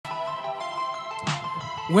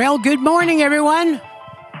Well, good morning, everyone.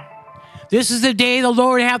 This is the day the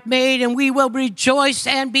Lord hath made, and we will rejoice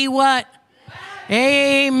and be what?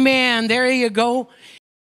 Amen. There you go.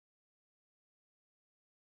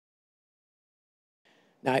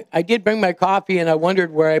 Now, I did bring my coffee, and I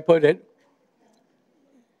wondered where I put it.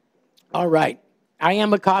 All right. I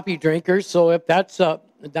am a coffee drinker, so if that's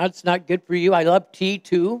not good for you, I love tea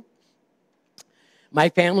too. My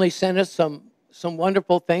family sent us some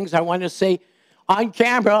wonderful things. I want to say on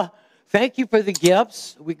camera, thank you for the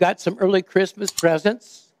gifts. We got some early Christmas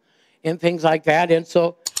presents and things like that. And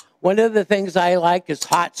so one of the things I like is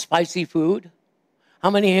hot, spicy food. How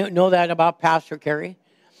many know that about Pastor Kerry?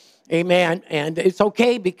 Amen. And it's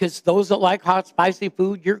okay because those that like hot, spicy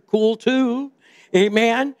food, you're cool too.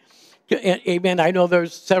 Amen. Amen. I know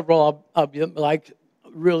there's several of you like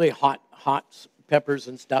really hot peppers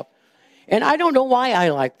and stuff. And I don't know why I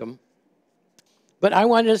like them. But I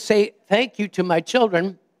wanted to say thank you to my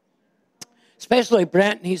children, especially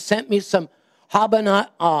Brent. He sent me some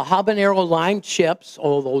habanero lime chips.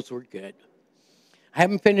 Oh, those were good. I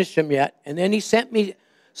haven't finished them yet. And then he sent me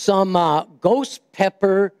some ghost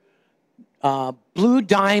pepper blue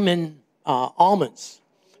diamond almonds.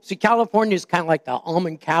 See, California is kind of like the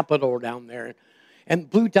almond capital down there. And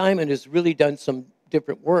Blue Diamond has really done some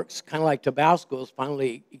different works, kind of like Tabasco has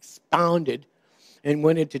finally expounded and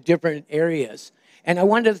went into different areas. And I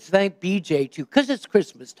wanted to thank BJ, too, because it's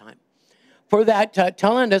Christmas time, for that,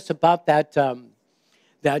 telling us about that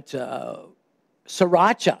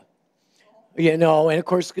sriracha, you know. And, of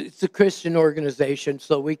course, it's a Christian organization,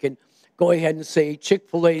 so we can go ahead and say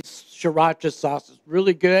Chick-fil-A's sriracha sauce is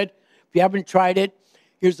really good. If you haven't tried it,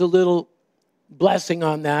 here's a little blessing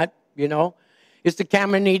on that, you know. Does the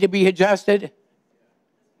camera need to be adjusted?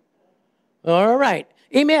 All right.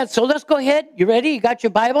 Amen. So let's go ahead. You ready? You got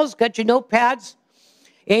your Bibles? Got your notepads?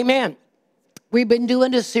 Amen. We've been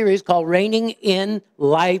doing a series called Reigning in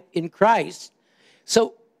Life in Christ.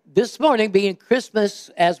 So this morning, being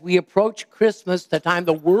Christmas, as we approach Christmas, the time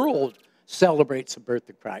the world celebrates the birth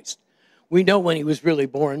of Christ. We know when he was really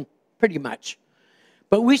born, pretty much.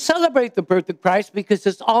 But we celebrate the birth of Christ because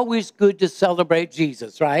it's always good to celebrate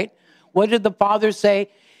Jesus, right? What did the Father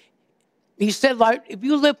say? He said, like, if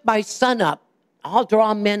you lift my son up, I'll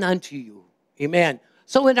draw men unto you. Amen.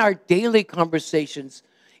 So in our daily conversations,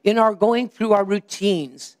 in our going through our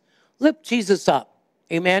routines, lift Jesus up.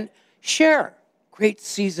 Amen. Share. Great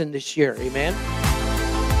season this year. Amen.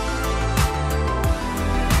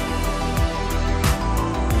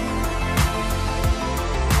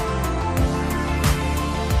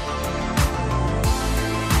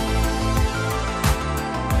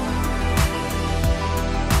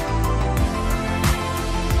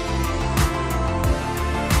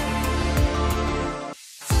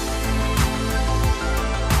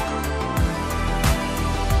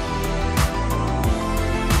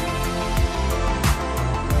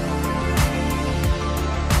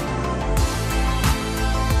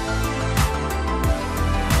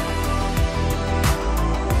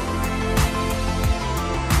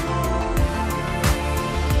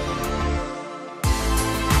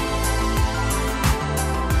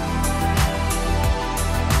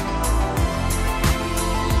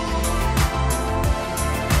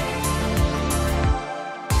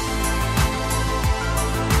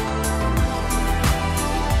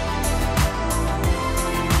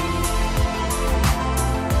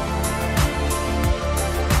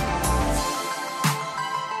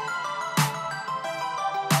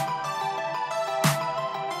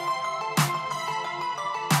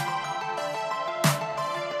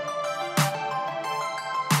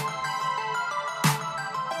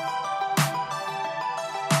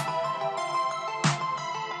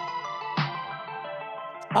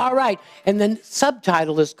 All right, and the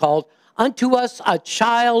subtitle is called, Unto Us a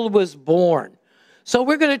Child Was Born. So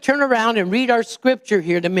we're going to turn around and read our scripture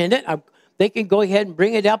here in a minute. They can go ahead and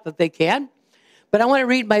bring it up if they can. But I want to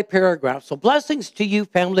read my paragraph. So blessings to you,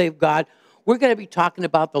 family of God. We're going to be talking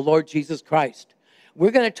about the Lord Jesus Christ.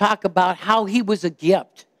 We're going to talk about how he was a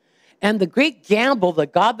gift and the great gamble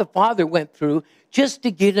that God the Father went through just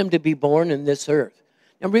to get him to be born in this earth.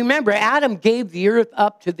 And remember, Adam gave the earth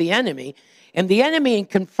up to the enemy. And the enemy, in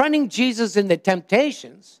confronting Jesus in the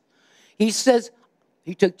temptations, he says,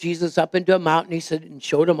 he took Jesus up into a mountain, he said, and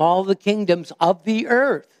showed him all the kingdoms of the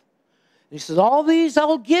earth. And he says, all these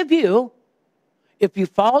I'll give you if you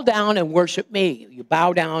fall down and worship me. You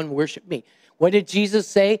bow down and worship me. What did Jesus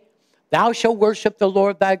say? Thou shalt worship the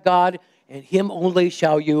Lord thy God, and him only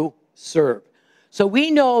shall you serve. So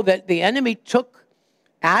we know that the enemy took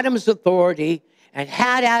Adam's authority and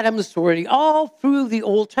had Adam's authority all through the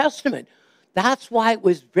Old Testament. That's why it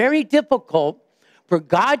was very difficult for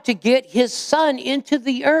God to get his son into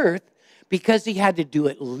the earth because he had to do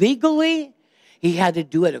it legally. He had to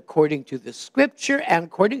do it according to the scripture and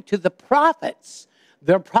according to the prophets.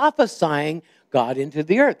 They're prophesying God into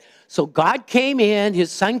the earth. So God came in,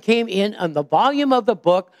 his son came in on the volume of the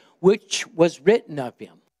book which was written of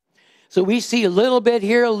him. So we see a little bit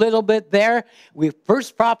here, a little bit there.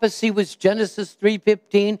 First prophecy was Genesis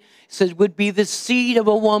 3:15. It says, would be the seed of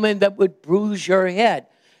a woman that would bruise your head.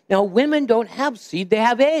 Now, women don't have seed, they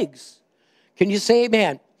have eggs. Can you say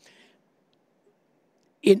amen?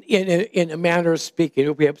 In a manner of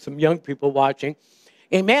speaking, we have some young people watching.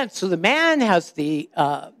 Amen. So the man has the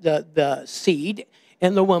seed,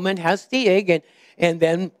 and the woman has the egg, and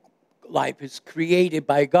then life is created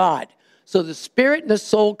by God. So the spirit and the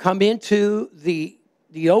soul come into the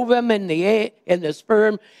ovum and the egg and the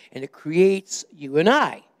sperm, and it creates you and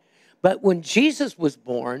I. But when Jesus was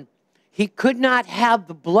born, he could not have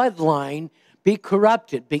the bloodline be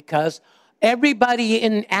corrupted because everybody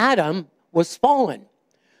in Adam was fallen.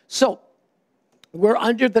 So we're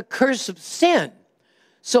under the curse of sin.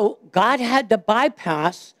 So God had to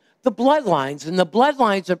bypass the bloodlines, and the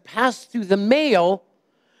bloodlines are passed through the male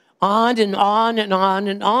on and on and on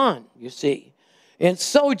and on, you see. And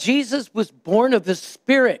so Jesus was born of the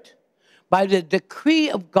Spirit by the decree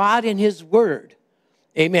of God in his word.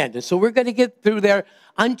 Amen. And so we're going to get through there.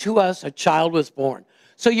 Unto us a child was born.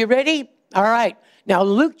 So you ready? All right. Now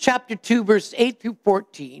Luke chapter 2, verse 8 through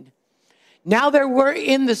 14. Now there were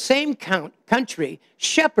in the same country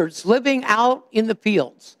shepherds living out in the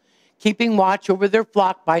fields, keeping watch over their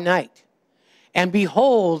flock by night. And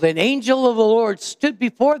behold, an angel of the Lord stood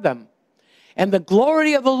before them, and the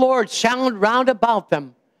glory of the Lord shone round about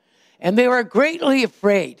them, and they were greatly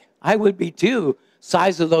afraid. I would be too.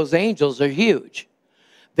 Size of those angels are huge.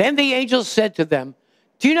 Then the angel said to them,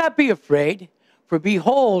 do not be afraid, for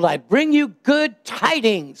behold, I bring you good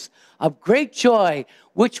tidings of great joy,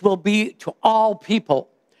 which will be to all people.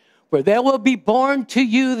 For there will be born to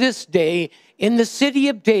you this day in the city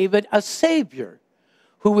of David a Savior,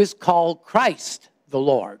 who is called Christ the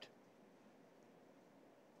Lord.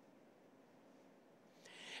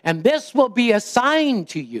 And this will be a sign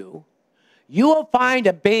to you. You will find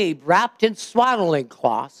a babe wrapped in swaddling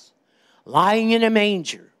cloths, lying in a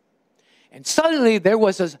manger. And suddenly there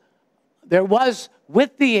was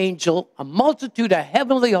with the angel a multitude of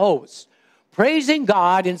heavenly hosts, praising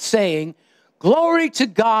God and saying, glory to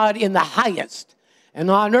God in the highest, and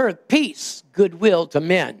on earth peace, goodwill to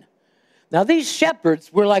men. Now these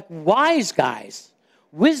shepherds were like wise guys,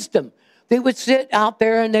 wisdom. They would sit out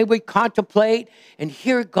there and they would contemplate, and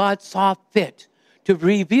here God saw fit to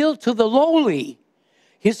reveal to the lowly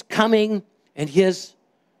his coming and his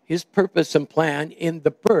purpose and plan in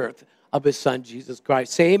the birth of his son, Jesus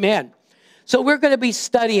Christ. Say amen. So we're going to be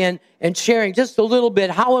studying and sharing just a little bit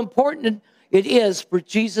how important it is for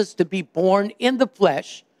Jesus to be born in the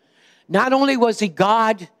flesh. Not only was he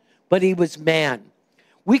God, but he was man.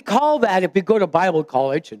 We call that, if you go to Bible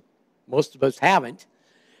college, and most of us haven't,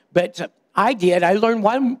 but I did. I learned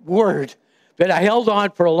one word that I held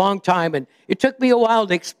on for a long time, and it took me a while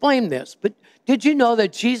to explain this. But did you know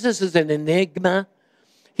that Jesus is an enigma?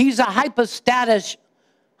 He's a hypostatic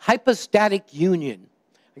union.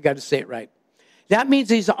 I got to say it right. That means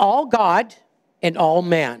he's all God and all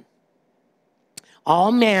man.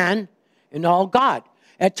 All man and all God.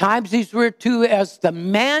 At times he's referred to as the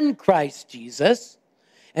man Christ Jesus,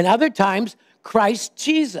 and other times Christ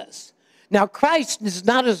Jesus. Now Christ is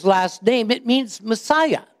not his last name. It means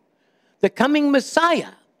Messiah, the coming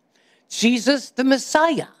Messiah. Jesus the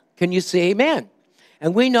Messiah. Can you say amen?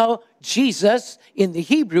 And we know Jesus in the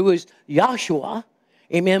Hebrew is Yahshua,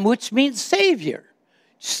 amen, which means Savior.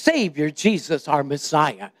 Savior, Jesus, our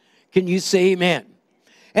Messiah. Can you say amen?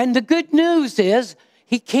 And the good news is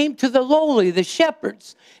he came to the lowly, the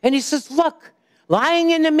shepherds, and he says, look,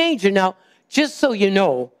 lying in the manger. Now, just so you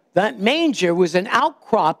know, that manger was an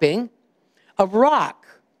outcropping of rock.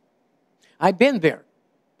 I've been there.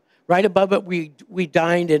 Right above it, we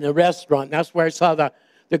dined in a restaurant. That's where I saw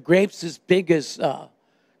the grapes as big as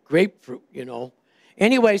grapefruit, you know.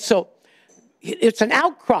 Anyway, so it's an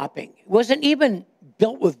outcropping. It wasn't even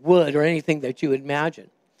built with wood or anything that you would imagine.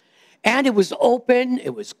 And it was open, it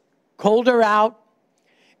was colder out,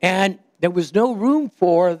 and there was no room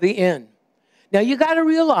for the inn. Now you got to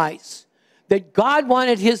realize that God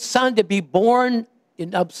wanted his son to be born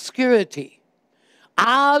in obscurity,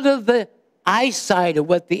 out of the eyesight of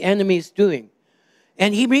what the enemy's doing.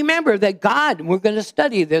 And he remembered that God, and we're going to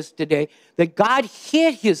study this today, that God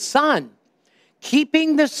hid his son,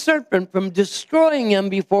 keeping the serpent from destroying him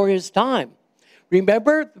before his time.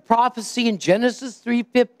 Remember the prophecy in Genesis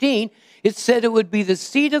 3:15? It said it would be the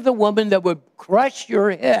seed of the woman that would crush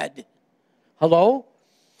your head. Hello?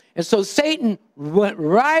 And so Satan went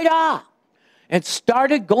right off and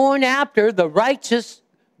started going after the righteous,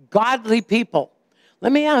 godly people.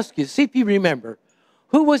 Let me ask you, see if you remember,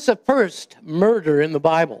 who was the first murderer in the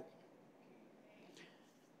Bible?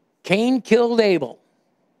 Cain killed Abel.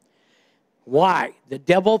 Why? The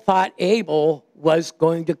devil thought Abel was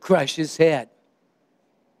going to crush his head.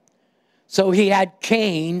 So he had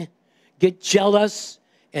Cain get jealous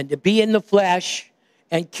and to be in the flesh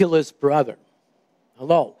and kill his brother.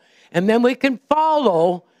 Hello. And then we can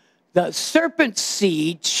follow the serpent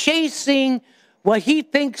seed chasing what he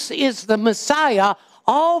thinks is the Messiah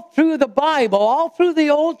all through the Bible, all through the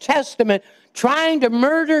Old Testament, trying to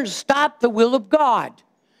murder and stop the will of God.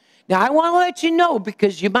 Now, I want to let you know,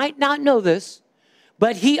 because you might not know this,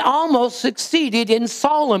 but he almost succeeded in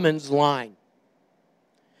Solomon's line.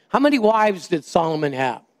 How many wives did Solomon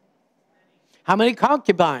have? How many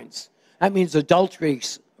concubines? That means adultery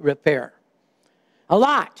repair. A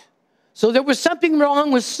lot. So there was something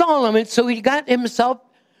wrong with Solomon, so he got himself,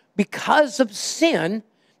 because of sin.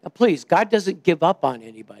 Now please, God doesn't give up on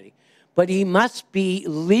anybody, but he must be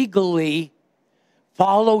legally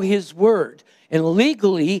follow his word. And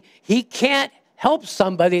legally, he can't help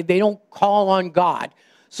somebody if they don't call on God.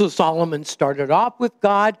 So Solomon started off with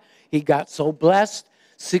God. He got so blessed.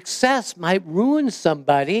 Success might ruin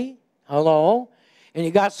somebody. Hello? And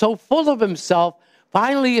he got so full of himself.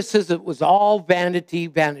 Finally, it says it was all vanity,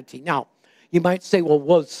 vanity. Now, you might say, well,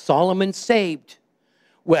 was Solomon saved?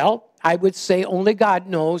 Well, I would say only God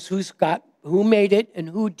knows who made it and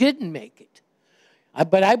who didn't make it.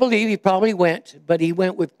 But I believe he probably went, but he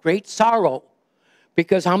went with great sorrow.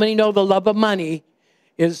 Because how many know the love of money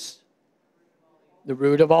is the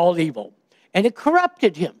root of all evil? And it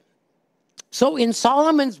corrupted him. So in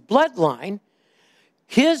Solomon's bloodline,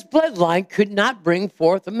 his bloodline could not bring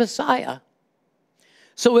forth a Messiah.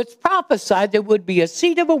 So it's prophesied there would be a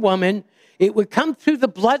seed of a woman. It would come through the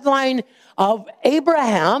bloodline of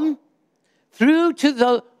Abraham, through to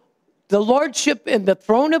the lordship and the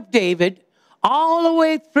throne of David, all the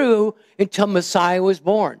way through until Messiah was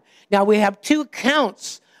born. Now, we have two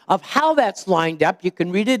accounts of how that's lined up. You can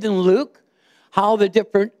read it in Luke, how the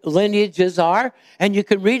different lineages are, and you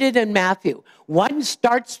can read it in Matthew. One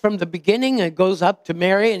starts from the beginning and goes up to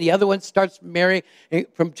Mary, and the other one starts from Mary,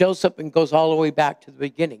 from Joseph, and goes all the way back to the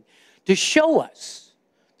beginning. To show us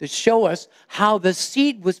how the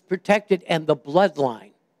seed was protected and the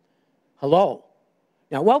bloodline. Hello.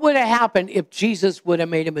 Now, what would have happened if Jesus would have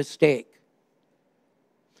made a mistake?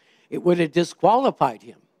 It would have disqualified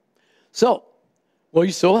him. So, well,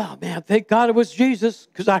 you say, oh, man, thank God it was Jesus,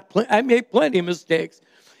 because I made plenty of mistakes.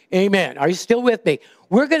 Amen. Are you still with me?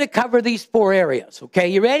 We're going to cover these 4 areas, okay?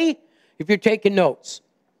 You ready? If you're taking notes.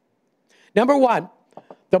 Number 1,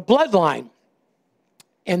 the bloodline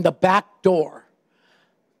and the back door.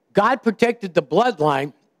 God protected the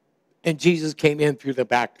bloodline, and Jesus came in through the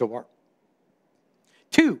back door.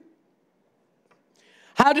 2,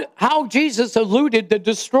 how Jesus eluded the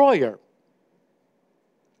destroyer.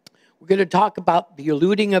 We're going to talk about the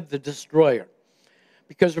eluding of the destroyer.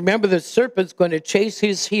 Because remember, the serpent's going to chase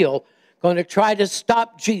his heel, going to try to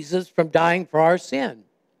stop Jesus from dying for our sin.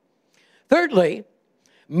 Thirdly,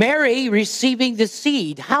 Mary receiving the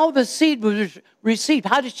seed. How the seed was received.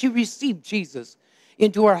 How did she receive Jesus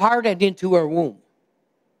into her heart and into her womb?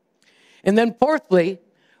 And then fourthly,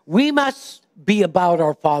 we must be about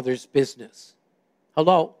our Father's business.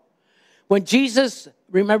 Hello? When Jesus,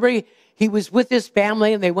 remember, he was with his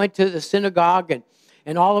family and they went to the synagogue,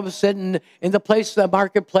 and all of a sudden in the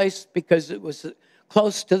marketplace, because it was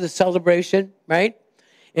close to the celebration, right?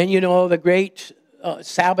 And the great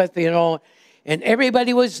Sabbath, and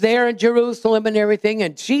everybody was there in Jerusalem and everything,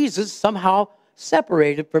 and Jesus somehow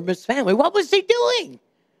separated from his family. What was he doing?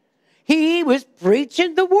 He was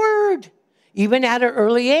preaching the word, even at an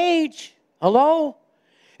early age. Hello?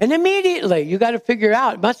 And immediately, you got to figure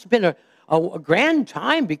out, it must have been a grand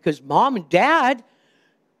time, because mom and dad,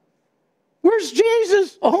 where's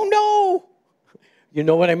Jesus? Oh, no. You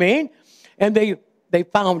know what I mean? And they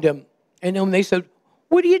found him. And then they said,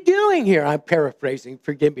 what are you doing here? I'm paraphrasing.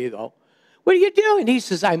 Forgive me, though. What are you doing? He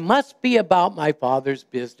says, I must be about my Father's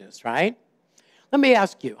business, right? Let me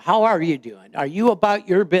ask you, how are you doing? Are you about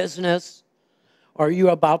your business, or are you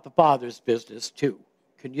about the Father's business too?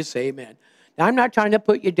 Can you say amen? Now, I'm not trying to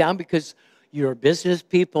put you down, because you're business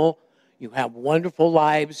people. You have wonderful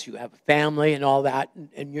lives. You have a family and all that.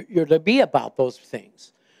 And you're to be about those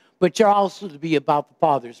things. But you're also to be about the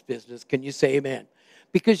Father's business. Can you say amen?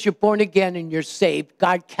 Because you're born again and you're saved.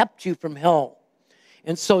 God kept you from hell.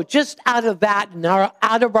 And so just out of that and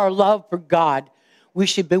out of our love for God, we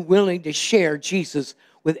should be willing to share Jesus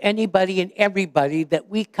with anybody and everybody that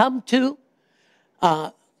we come to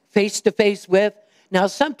face with. Now,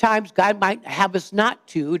 sometimes God might have us not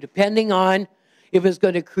to, depending on if it's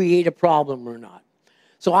going to create a problem or not.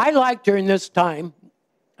 So I like during this time,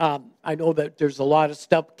 I know that there's a lot of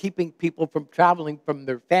stuff keeping people from traveling from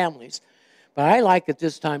their families, but I like at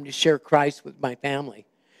this time to share Christ with my family.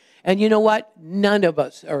 And you know what? None of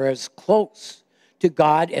us are as close to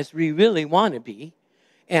God as we really want to be.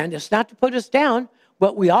 And it's not to put us down,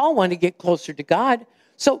 but we all want to get closer to God.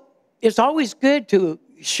 So it's always good to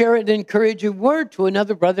share an encouraging word to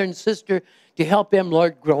another brother and sister to help them,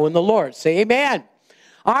 Lord, grow in the Lord. Say amen.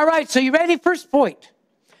 All right, so you ready? First point,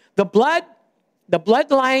 the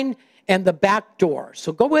bloodline and the back door.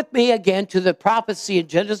 So go with me again to the prophecy in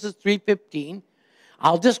Genesis 3:15.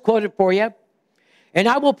 I'll just quote it for you. And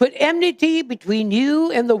I will put enmity between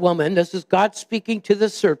you and the woman. This is God speaking to the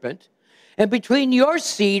serpent. And between your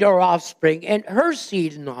seed or offspring and her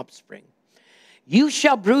seed and offspring. He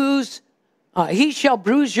shall bruise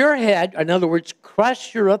your head. In other words,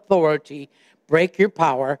 crush your authority, break your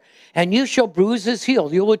power. And you shall bruise his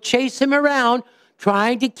heel. You will chase him around,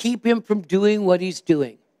 trying to keep him from doing what he's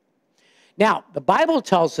doing. Now, the Bible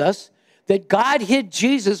tells us that God hid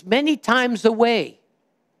Jesus many times away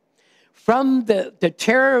from the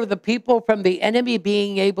terror of the people, from the enemy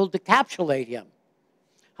being able to capsulate him.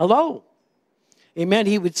 Hello? Amen.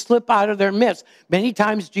 He would slip out of their midst. Many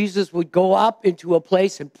times Jesus would go up into a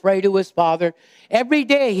place and pray to his Father. Every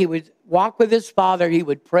day he would walk with his Father. He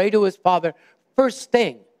would pray to his Father first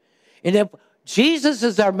thing. And if Jesus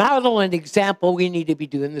is our model and example, we need to be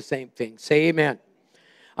doing the same thing. Say amen.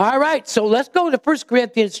 All right, so let's go to 1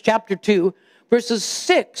 Corinthians chapter 2, verses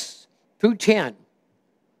 6 through 10.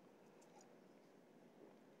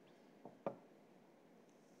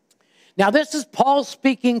 Now, this is Paul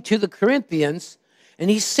speaking to the Corinthians, and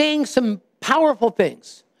he's saying some powerful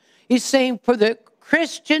things. He's saying, for the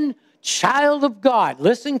Christian child of God,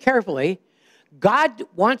 listen carefully, God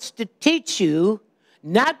wants to teach you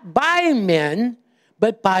not by men,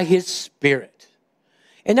 but by his Spirit.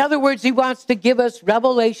 In other words, he wants to give us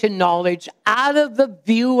revelation knowledge out of the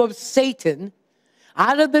view of Satan,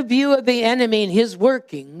 out of the view of the enemy and his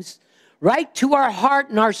workings, right to our heart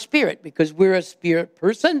and our spirit, because we're a spirit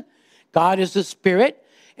person. God is a spirit,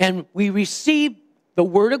 and we receive the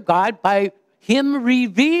word of God by him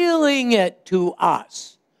revealing it to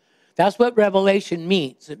us. That's what revelation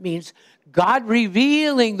means. It means God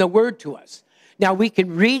revealing the word to us. Now, we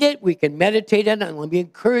can read it, we can meditate on it, and let me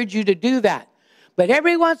encourage you to do that. But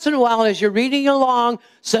every once in a while, as you're reading along,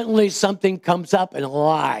 suddenly something comes up and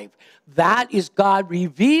alive. That is God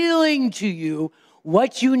revealing to you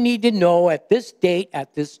what you need to know at this date,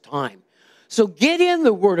 at this time. So get in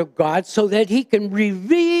the Word of God so that he can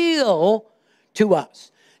reveal to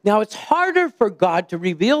us. Now, it's harder for God to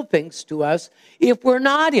reveal things to us if we're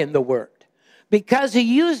not in the Word, because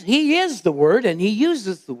he is the Word and he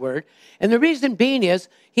uses the Word. And the reason being is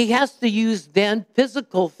he has to use then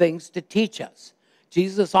physical things to teach us.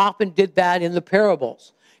 Jesus often did that in the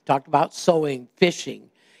parables. He talked about sowing, fishing.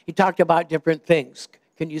 He talked about different things.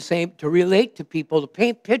 Can you say, to relate to people, to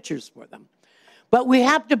paint pictures for them? But we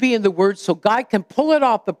have to be in the Word so God can pull it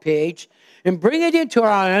off the page and bring it into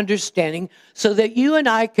our understanding so that you and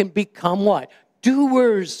I can become what?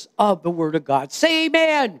 Doers of the Word of God. Say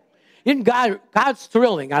amen. In God's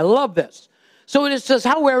thrilling. I love this. So it says,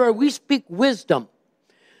 however, we speak wisdom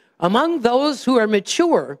among those who are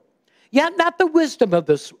mature, yet not the wisdom of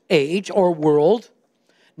this age or world,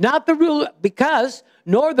 not the ruler, because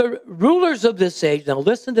nor the rulers of this age. Now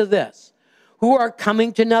listen to this. Who are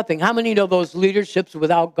coming to nothing. How many know those leaderships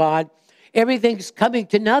without God? Everything's coming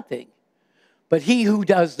to nothing. But he who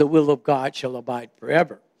does the will of God shall abide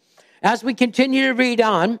forever. As we continue to read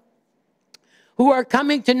on, who are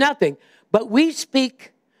coming to nothing. But we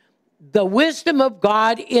speak the wisdom of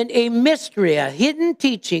God in a mystery, a hidden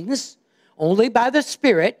teachings, only by the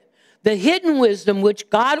Spirit, the hidden wisdom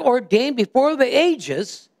which God ordained before the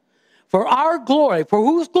ages for our glory. For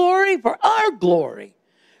whose glory? For our glory.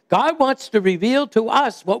 God wants to reveal to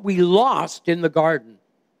us what we lost in the garden,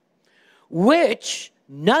 which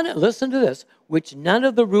listen to this, which none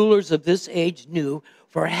of the rulers of this age knew,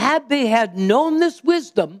 for had they had known this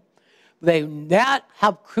wisdom, they would not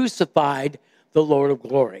have crucified the Lord of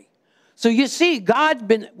glory. So you see,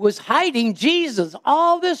 God was hiding Jesus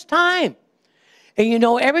all this time. And you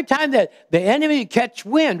know, every time that the enemy catch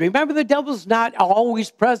wind, remember the devil's not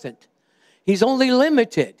always present. He's only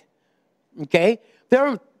limited, okay? There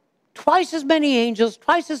are twice as many angels,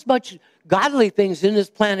 twice as much godly things in this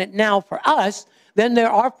planet now for us than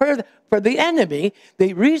there are for the enemy.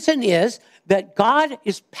 The reason is that God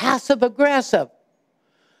is passive aggressive.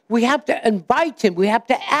 We have to invite him. We have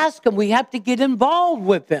to ask him. We have to get involved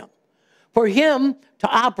with him for him to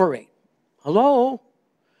operate. Hello?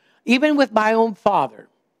 Even with my own father.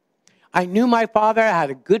 I knew my father. I had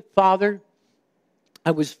a good father.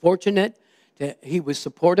 I was fortunate that he was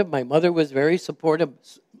supportive. My mother was very supportive.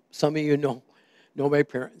 Some of you know my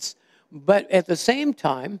parents. But at the same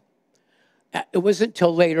time, it wasn't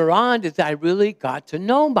until later on that I really got to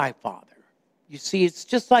know my father. You see, it's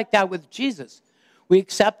just like that with Jesus. We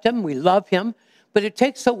accept him, we love him, but it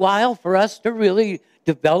takes a while for us to really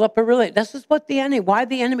develop a relationship. This is what why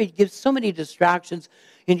the enemy gives so many distractions,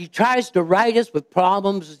 and he tries to right us with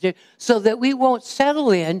problems so that we won't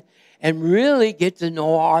settle in and really get to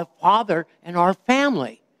know our Father and our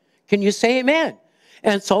family. Can you say amen?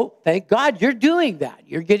 And so, thank God you're doing that.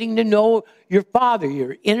 You're getting to know your Father.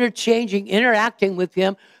 You're interacting with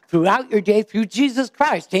him throughout your day through Jesus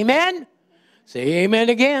Christ. Amen? Say amen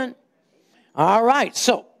again. All right,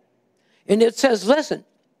 so, and it says, listen,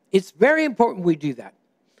 it's very important we do that.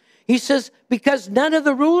 He says, because none of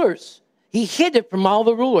the rulers, he hid it from all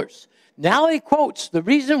the rulers. Now he quotes the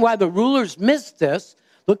reason why the rulers missed this.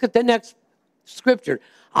 Look at the next scripture.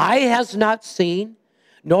 Eye has not seen,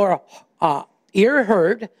 nor ear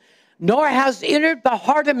heard, nor has entered the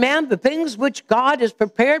heart of man the things which God has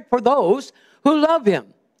prepared for those who love him.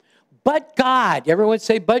 But God, everyone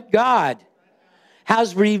say, but God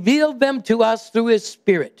has revealed them to us through his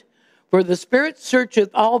Spirit. For the Spirit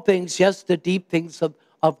searcheth all things, yes, the deep things of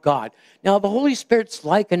God. Now, the Holy Spirit's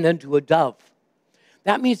likened unto a dove.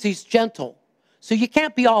 That means he's gentle. So you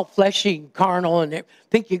can't be all fleshy and carnal and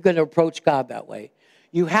think you're going to approach God that way.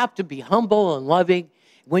 You have to be humble and loving.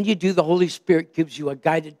 When you do, the Holy Spirit gives you a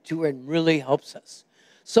guided tour and really helps us.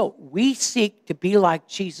 So we seek to be like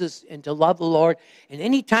Jesus and to love the Lord. And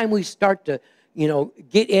anytime we start to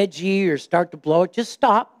get edgy or start to blow it, just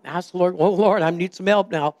stop. Ask the Lord, oh, Lord, I need some help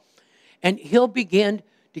now. And he'll begin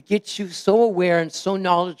to get you so aware and so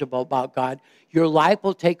knowledgeable about God, your life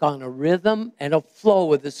will take on a rhythm and a flow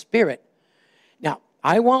with the Spirit. Now,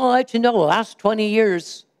 I want to let you know, the last 20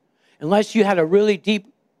 years, unless you had a really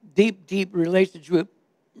deep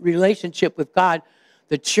relationship with God,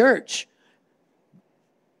 the church,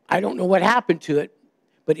 I don't know what happened to it,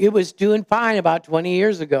 but it was doing fine about 20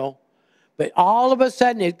 years ago. But all of a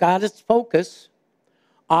sudden, it got its focus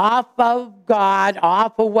off of God,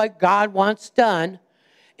 off of what God wants done,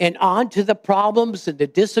 and onto the problems and the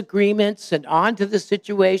disagreements and onto the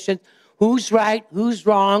situation, who's right, who's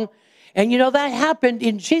wrong. And that happened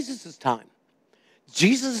in Jesus' time.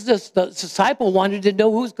 Jesus, the disciple, wanted to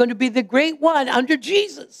know who's going to be the great one under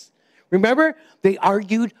Jesus. Remember, they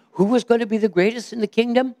argued who was going to be the greatest in the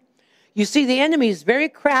kingdom. You see, the enemy is very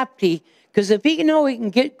crafty, because if he can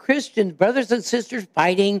get Christian brothers and sisters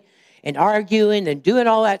fighting and arguing and doing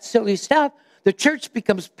all that silly stuff, the church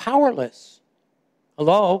becomes powerless.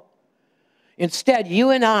 Hello? Instead, you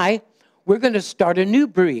and I, we're going to start a new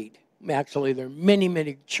breed. Actually, there are many,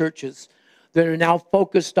 many churches that are now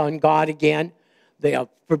focused on God again. They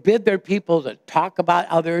forbid their people to talk about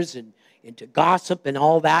others and to gossip and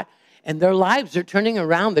all that. And their lives are turning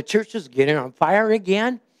around. The church is getting on fire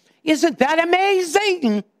again. Isn't that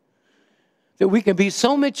amazing? That we can be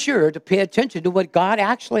so mature to pay attention to what God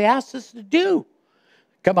actually asks us to do.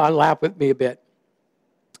 Come on, laugh with me a bit.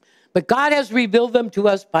 But God has revealed them to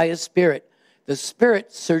us by his Spirit. The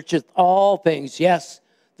Spirit searcheth all things, yes,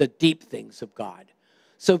 the deep things of God.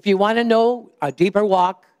 So if you want to know a deeper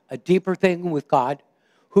walk, a deeper thing with God,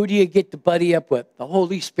 who do you get to buddy up with? The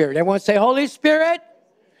Holy Spirit. Everyone say, Holy Spirit,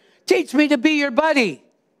 teach me to be your buddy.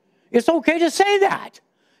 It's okay to say that.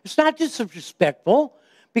 It's not disrespectful,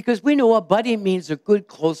 because we know a buddy means a good,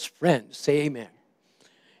 close friend. Say amen.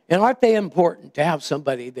 And aren't they important to have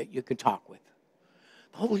somebody that you can talk with?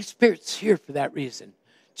 The Holy Spirit's here for that reason.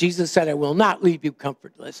 Jesus said, I will not leave you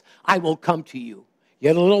comfortless. I will come to you.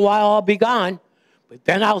 Yet a little while I'll be gone, but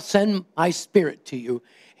then I'll send my Spirit to you.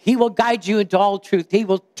 He will guide you into all truth. He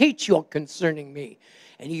will teach you concerning me,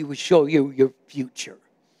 and he will show you your future.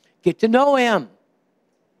 Get to know him.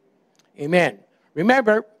 Amen.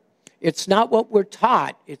 Remember, it's not what we're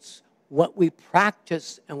taught. It's what we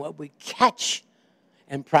practice and what we catch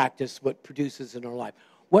and practice what produces in our life.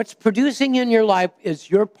 What's producing in your life is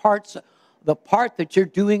your parts, the part that you're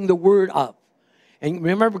doing the word of. And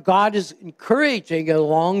remember, God is encouraging it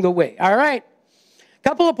along the way. All right.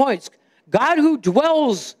 Couple of points. God who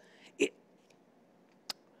dwells in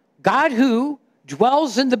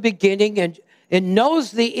the beginning and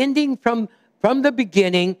knows the ending from the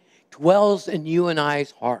beginning dwells in you and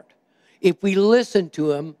I's heart. If we listen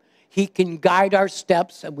to him, he can guide our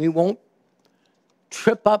steps and we won't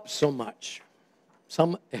trip up so much.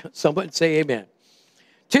 Someone say amen.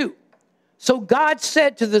 2, so God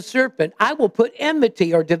said to the serpent, I will put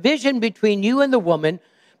enmity or division between you and the woman,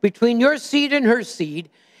 between your seed and her seed,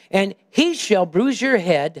 and he shall bruise your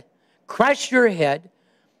head, crush your head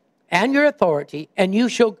and your authority, and you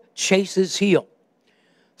shall chase his heel.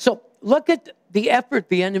 So look at the effort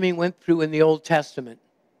the enemy went through in the Old Testament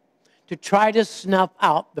to try to snuff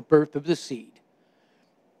out the birth of the seed.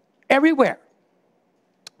 Everywhere,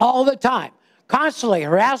 all the time, constantly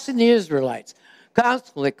harassing the Israelites,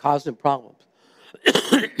 constantly causing problems.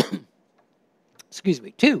 Excuse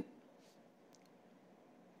me.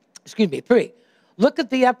 3, look at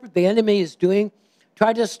the effort the enemy is doing,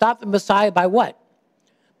 try to stop the Messiah by what?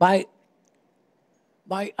 By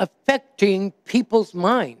affecting people's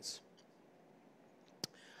minds.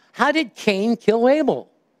 How did Cain kill Abel?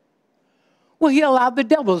 Well, he allowed the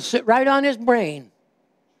devil to sit right on his brain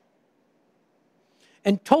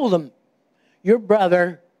and told him, your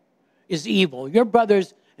brother is evil. Your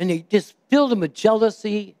brother's, and he just filled him with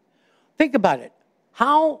jealousy. Think about it.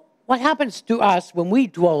 What happens to us when we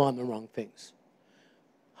dwell on the wrong things?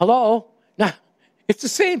 Hello? Now, it's the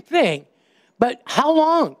same thing. But how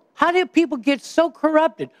long? How did people get so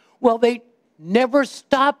corrupted? Well, they never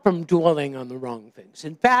stopped from dwelling on the wrong things.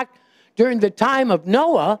 In fact, during the time of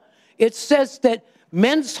Noah, it says that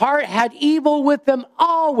men's heart had evil with them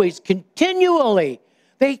always, continually.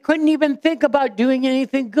 They couldn't even think about doing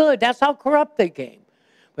anything good. That's how corrupt they came.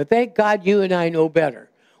 But thank God you and I know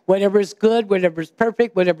better. Whatever is good, whatever is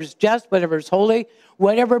perfect, whatever is just, whatever is holy,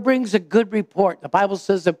 whatever brings a good report. The Bible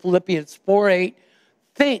says in Philippians 4:8,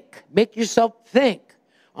 think, make yourself think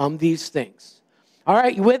on these things. All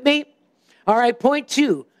right, you with me? All right, point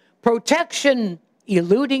 2, protection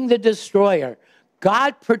eluding the destroyer.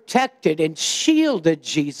 God protected and shielded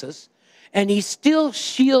Jesus, and he still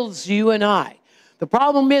shields you and I. The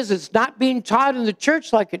problem is it's not being taught in the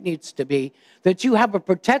church like it needs to be, that you have a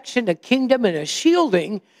protection, a kingdom, and a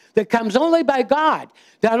shielding that comes only by God.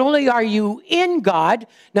 Not only are you in God,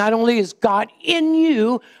 not only is God in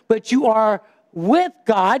you, but you are with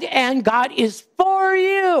God, and God is for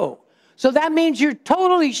you. So that means you're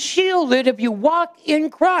totally shielded if you walk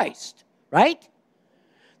in Christ, right?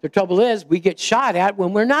 The trouble is we get shot at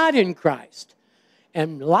when we're not in Christ.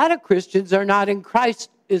 And a lot of Christians are not in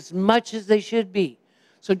Christ as much as they should be.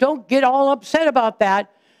 So don't get all upset about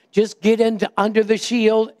that. Just get into under the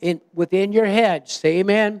shield within your hedge. Say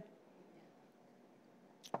amen.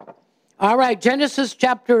 All right, Genesis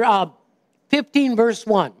chapter 15, verse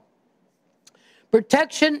 1.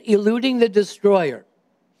 Protection eluding the destroyer.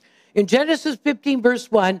 In Genesis 15, verse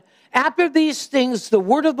 1, after these things, the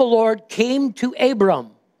word of the Lord came to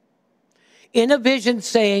Abram in a vision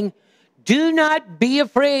saying, do not be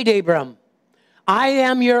afraid, Abram. I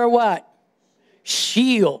am your what?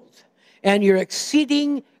 Shield and your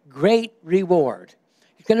exceeding great reward.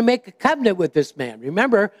 He's going to make a covenant with this man.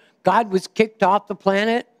 Remember, God was kicked off the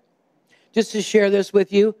planet. Just to share this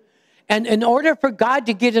with you. And in order for God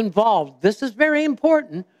to get involved, this is very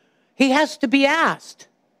important, he has to be asked.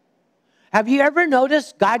 Have you ever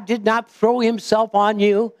noticed God did not throw himself on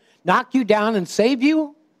you, knock you down, and save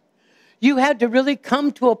you? You had to really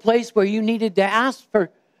come to a place where you needed to ask for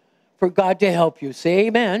God to help you. Say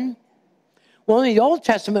amen. Well, in the Old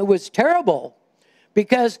Testament, it was terrible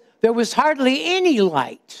because there was hardly any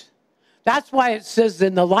light. That's why it says,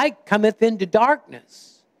 then the light cometh into darkness.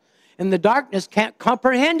 And the darkness can't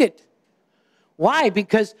comprehend it. Why?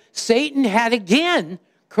 Because Satan had again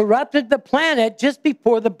corrupted the planet just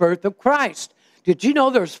before the birth of Christ. Did you know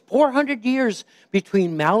there's 400 years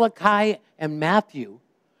between Malachi and Matthew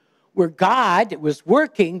where God was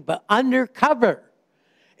working but undercover?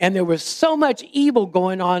 And there was so much evil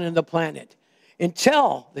going on in the planet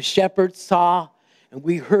until the shepherds saw and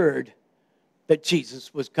we heard that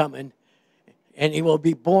Jesus was coming and he will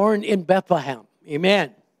be born in Bethlehem.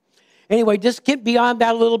 Amen. Anyway, just get beyond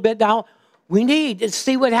that a little bit now. We need to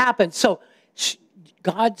see what happens. So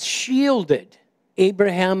God shielded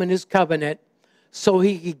Abraham and his covenant so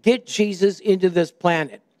he could get Jesus into this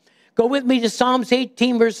planet. Go with me to Psalms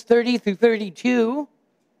 18, verse 30 through 32.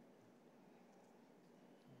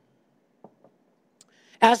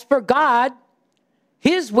 As for God,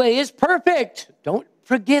 his way is perfect. Don't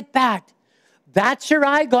forget that. That's your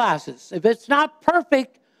eyeglasses. If it's not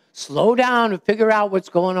perfect, slow down and figure out what's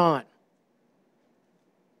going on.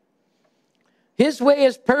 His way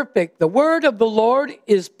is perfect. The word of the Lord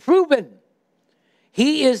is proven.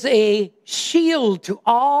 He is a shield to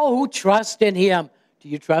all who trust in him. Do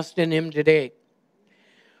you trust in him today?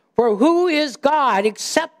 For who is God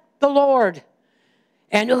except the Lord?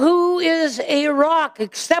 And who is a rock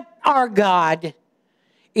except our God?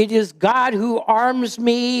 It is God who arms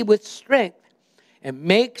me with strength and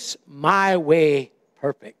makes my way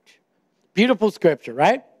perfect. Beautiful scripture,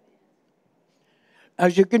 right?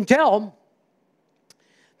 As you can tell,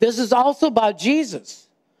 this is also about Jesus.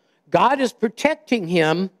 God is protecting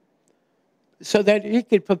him so that he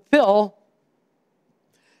could fulfill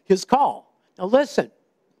his call. Now listen,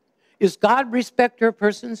 is God respecter of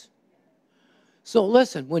persons? So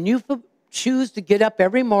listen, when you choose to get up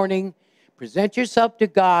every morning, present yourself to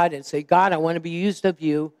God and say, God, I want to be used of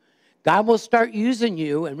you, God will start using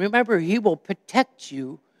you. And remember, he will protect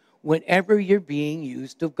you whenever you're being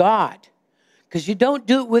used of God. Because you don't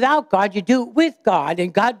do it without God, you do it with God,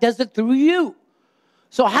 and God does it through you.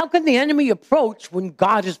 So how can the enemy approach when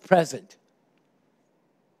God is present?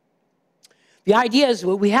 The idea is,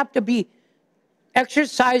 well, we have to be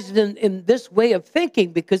exercised in this way of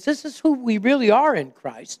thinking because this is who we really are in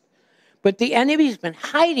Christ. But the enemy's been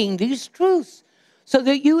hiding these truths so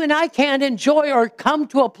that you and I can't enjoy or come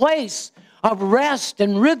to a place of rest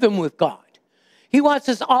and rhythm with God. He wants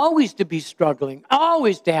us always to be struggling,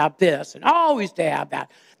 always to have this and always to have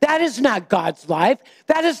that. That is not God's life.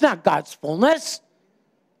 That is not God's fullness.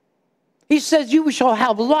 He says you shall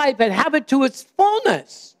have life and have it to its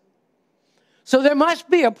fullness. So there must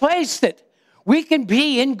be a place that we can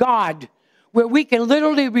be in God where we can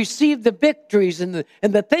literally receive the victories and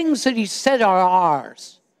the things that he said are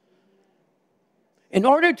ours. In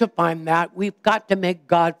order to find that, we've got to make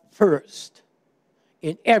God first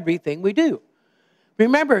in everything we do.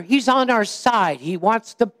 Remember, he's on our side. He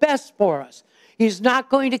wants the best for us. He's not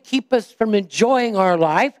going to keep us from enjoying our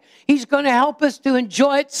life. He's going to help us to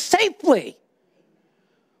enjoy it safely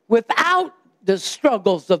without the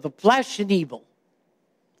struggles of the flesh and evil.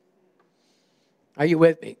 Are you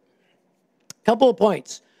with me? Couple of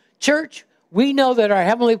points. Church, we know that our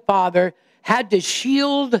Heavenly Father had to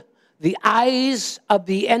shield the eyes of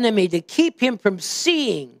the enemy to keep him from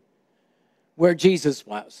seeing where Jesus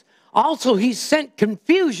was. Also, he sent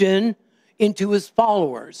confusion into his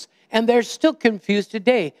followers, and they're still confused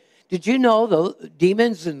today. Did you know the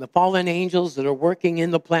demons and the fallen angels that are working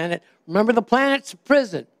in the planet? Remember, the planet's a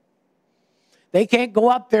prison. They can't go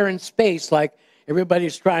up there in space like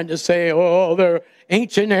everybody's trying to say, oh, they're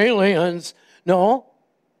ancient aliens. No,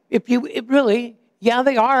 yeah,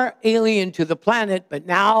 they are alien to the planet, but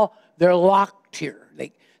now they're locked here.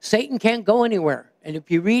 Satan can't go anywhere. And if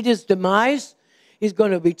you read his demise, he's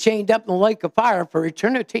going to be chained up in the lake of fire for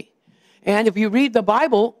eternity. And if you read the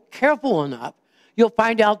Bible careful enough, you'll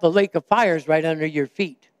find out the lake of fire is right under your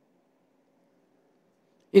feet.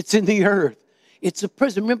 It's in the earth. It's a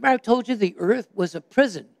prison. Remember I told you the earth was a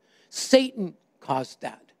prison. Satan caused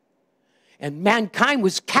that. And mankind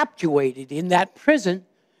was captivated in that prison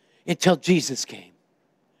until Jesus came.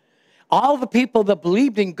 All the people that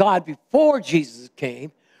believed in God before Jesus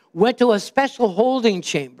came went to a special holding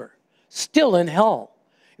chamber, still in hell.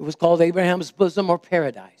 It was called Abraham's bosom or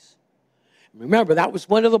paradise. Remember, that was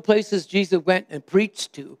one of the places Jesus went and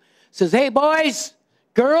preached to. Says, hey, boys,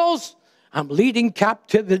 girls, I'm leading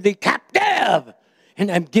captivity captive,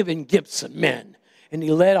 and I'm giving gifts of men. And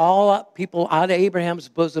he led all people out of Abraham's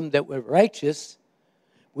bosom that were righteous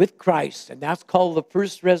with Christ. And that's called the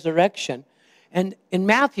first resurrection. And in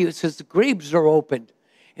Matthew, it says the graves are opened.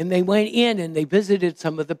 And they went in and they visited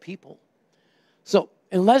some of the people. So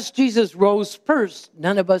unless Jesus rose first,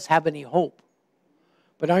 none of us have any hope.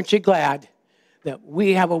 But aren't you glad that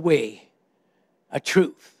we have a way, a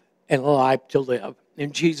truth, and a life to live?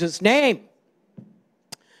 In Jesus' name.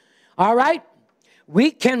 All right.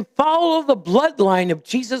 We can follow the bloodline of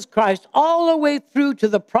Jesus Christ all the way through to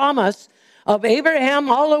the promise of Abraham,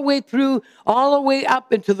 all the way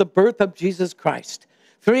up into the birth of Jesus Christ.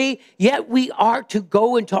 3, yet we are to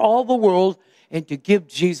go into all the world and to give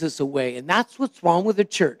Jesus away. And that's what's wrong with the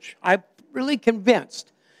church. I'm really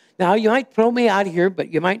convinced. Now, you might throw me out of here, but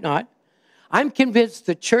you might not. I'm convinced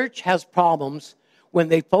the church has problems when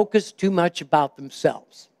they focus too much about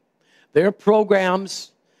themselves. Their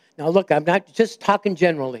programs. Now, look, I'm not just talking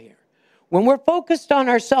generally here. When we're focused on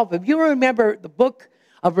ourselves, if you remember the book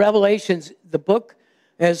of Revelations, the book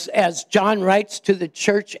as John writes to the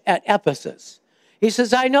church at Ephesus, he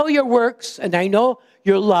says, I know your works and I know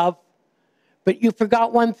your love, but you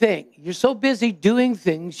forgot one thing. You're so busy doing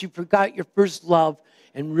things, you forgot your first love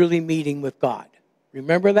and really meeting with God.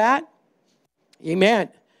 Remember that? Amen.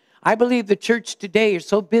 I believe the church today is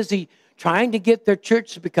so busy trying to get their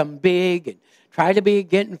church to become big and try to be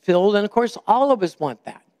getting filled. And of course, all of us want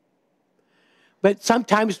that. But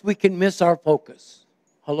sometimes we can miss our focus.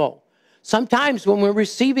 Hello. Sometimes when we're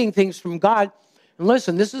receiving things from God, and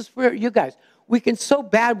listen, this is for you guys. we can so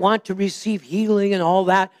bad want to receive healing and all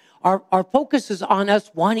that. Our focus is on us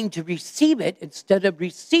wanting to receive it instead of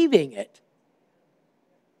receiving it.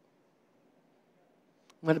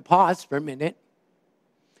 I'm going to pause for a minute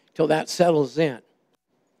till that settles in.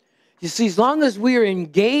 You see, as long as we are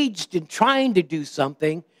engaged in trying to do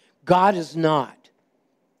something, God is not.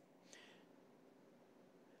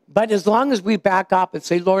 But as long as we back up and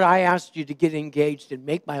say, Lord, I asked you to get engaged and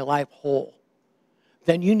make my life whole,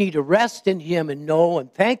 then you need to rest in him and know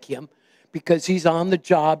and thank him because he's on the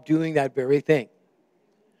job doing that very thing.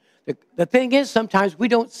 The thing is, sometimes we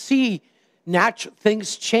don't see natural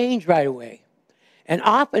things change right away. And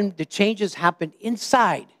often the changes happen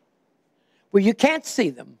inside where you can't see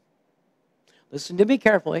them. Listen to me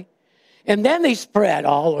carefully. And then they spread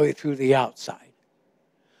all the way through the outside.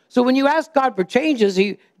 So when you ask God for changes,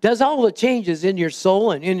 he does all the changes in your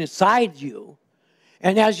soul and inside you.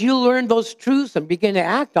 And as you learn those truths and begin to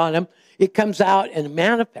act on them, it comes out and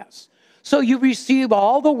manifests. So you receive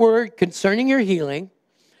all the word concerning your healing.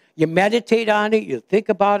 You meditate on it. You think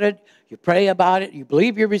about it. You pray about it. You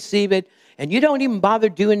believe you receive it. And you don't even bother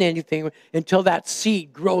doing anything until that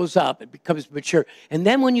seed grows up and becomes mature. And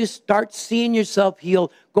then when you start seeing yourself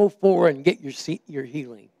healed, go forward and get your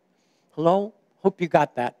healing. Hello? Hope you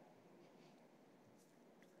got that.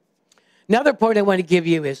 Another point I want to give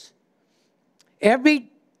you is,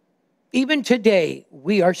 even today,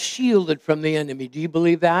 we are shielded from the enemy. Do you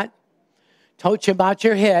believe that? Told you about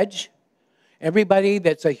your hedge. Everybody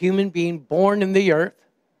that's a human being born in the earth.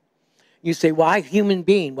 You say, why human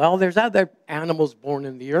being? Well, there's other animals born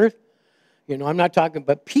in the earth. You know, I'm not talking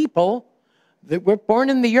about people that were born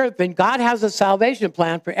in the earth, and God has a salvation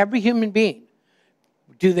plan for every human being.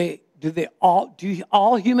 Do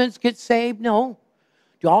all humans get saved? No.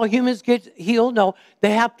 Do all humans get healed? No.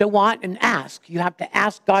 They have to want and ask. You have to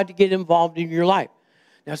ask God to get involved in your life.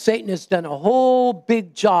 Now, Satan has done a whole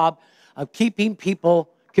big job of keeping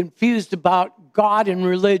people confused about God and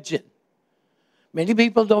religion. Many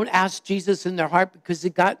people don't ask Jesus in their heart because they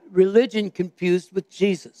got religion confused with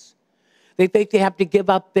Jesus. They think they have to give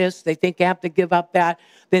up this. They think they have to give up that.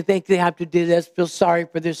 They think they have to do this, feel sorry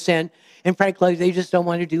for their sin. And frankly, they just don't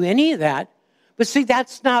want to do any of that. But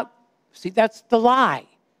that's the lie.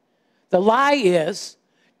 The lie is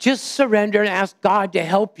just surrender and ask God to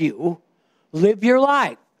help you live your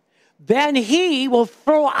life. Then he will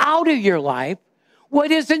throw out of your life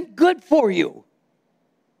what isn't good for you.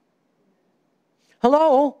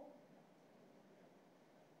 Hello?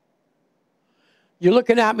 You're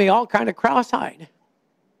looking at me all kind of cross-eyed.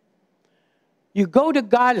 You go to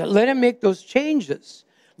God and let him make those changes.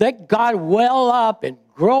 Let God well up and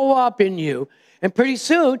grow up in you. And pretty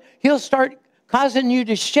soon, he'll start causing you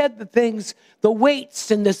to shed the things, the weights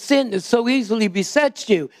and the sin that so easily besets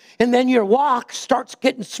you. And then your walk starts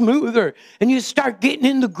getting smoother. And you start getting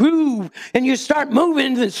in the groove. And you start moving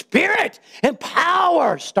in the spirit. And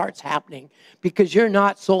power starts happening because you're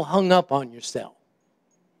not so hung up on yourself.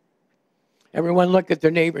 Everyone look at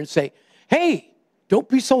their neighbor and say, hey, don't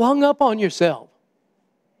be so hung up on yourself.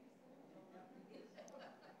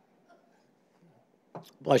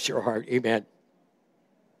 Bless your heart. Amen.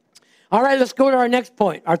 All right, let's go to our next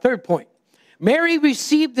point, our third point. Mary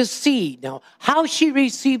received the seed. Now, how she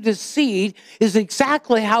received the seed is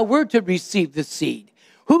exactly how we're to receive the seed.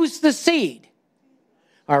 Who's the seed?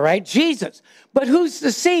 All right, Jesus. But who's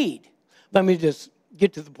the seed? Let me just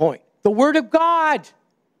get to the point. The Word of God.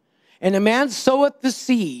 And a man soweth the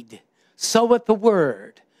seed, soweth the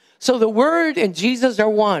Word. So the Word and Jesus are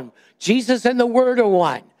one. Jesus and the Word are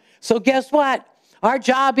one. So guess what? Our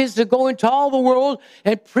job is to go into all the world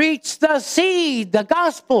and preach the seed, the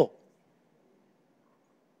gospel.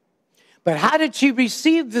 But how did she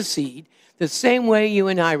receive the seed? The same way you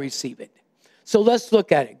and I receive it. So let's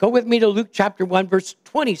look at it. Go with me to Luke chapter 1, verse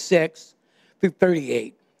 26 through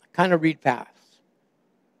 38. Kind of read fast.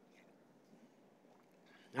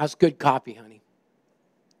 That's good copy, honey.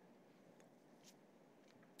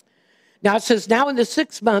 Now it says, now in the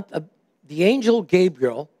 6th month, the angel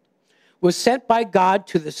Gabriel was sent by God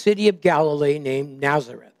to the city of Galilee named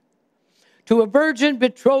Nazareth, to a virgin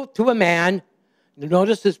betrothed to a man.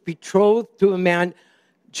 Notice this, betrothed to a man.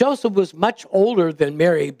 Joseph was much older than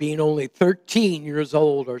Mary, being only 13 years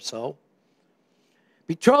old or so.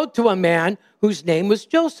 Betrothed to a man whose name was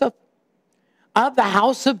Joseph, of the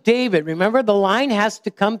house of David. Remember, the line has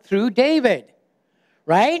to come through David,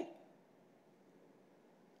 right?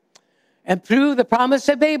 And through the promise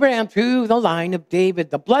of Abraham, through the line of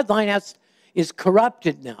David. The bloodline is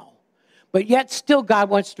corrupted now. But yet still God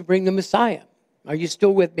wants to bring the Messiah. Are you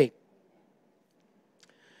still with me?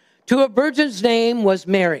 To a virgin's name was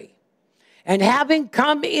Mary. And having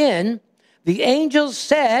come in, The angel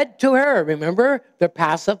said to her, remember, they're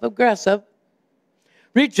passive-aggressive,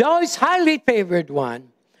 "Rejoice, highly favored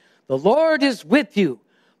one. The Lord is with you.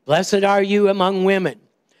 Blessed are you among women."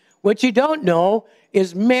 What you don't know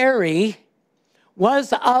is Mary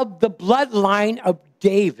was of the bloodline of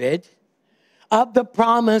David, of the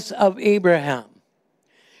promise of Abraham.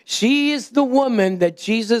 She is the woman that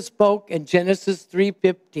Jesus spoke in Genesis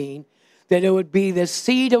 3:15, that it would be the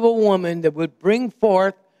seed of a woman that would bring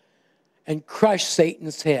forth and crush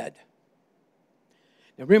Satan's head.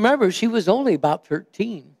 Now remember, she was only about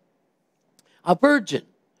 13, a virgin.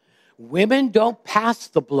 Women don't pass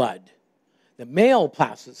the blood. The male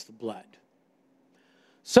passes the blood.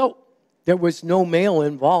 So there was no male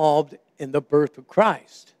involved in the birth of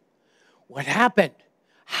Christ. What happened?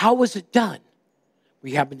 How was it done?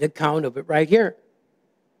 We have an account of it right here.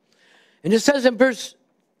 And it says in verse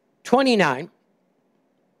 29,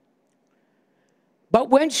 "But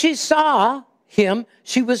when she saw him,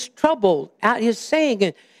 she was troubled at his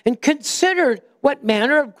saying and considered what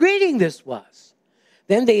manner of greeting this was.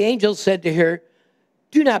 Then the angel said to her,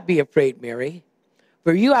 'Do not be afraid, Mary,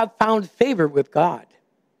 for you have found favor with God.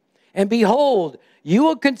 And behold, you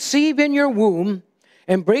will conceive in your womb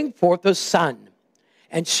and bring forth a son,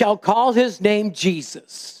 and shall call his name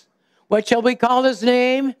Jesus.'" What shall we call his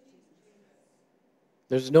name?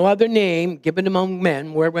 There's no other name given among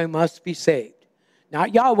men where we must be saved.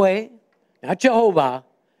 Not Yahweh, not Jehovah,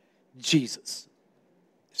 Jesus.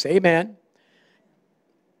 Say amen.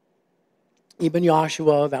 Even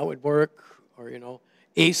Joshua, that would work. Or,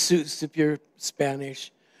 Jesus if you're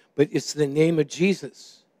Spanish. But it's the name of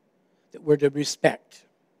Jesus that we're to respect.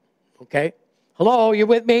 Okay? Hello, you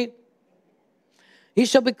with me? He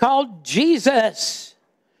shall be called Jesus.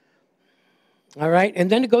 All right, and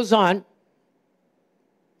then it goes on.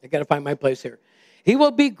 I got to find my place here. "He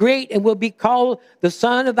will be great and will be called the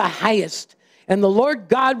Son of the Highest. And the Lord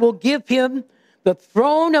God will give him the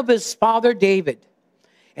throne of his father David.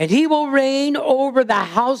 And he will reign over the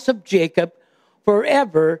house of Jacob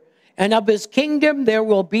forever. And of his kingdom there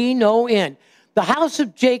will be no end." The house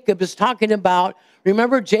of Jacob is talking about,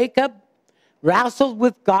 remember Jacob wrestled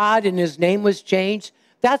with God and his name was changed?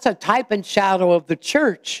 That's a type and shadow of the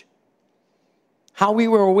church. How we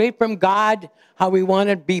were away from God, how we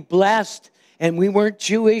wanted to be blessed, and we weren't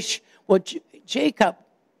Jewish. Well, Jacob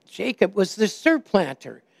was the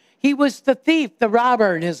surplanter. He was the thief, the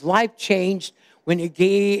robber, and his life changed when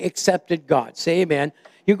he accepted God. Say amen.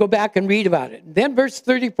 You go back and read about it. Then verse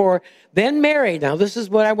 34, "Then Mary," now this is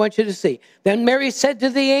what I want you to see. "Then Mary said to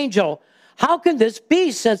the angel, 'How can this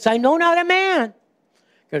be, since I know not a man?'"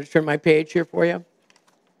 Got to turn my page here for you.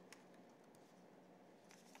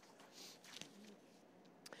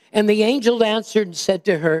 "And the angel answered and said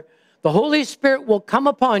to her, 'The Holy Spirit will come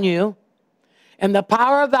upon you, and the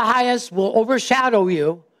power of the highest will overshadow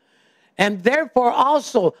you. And therefore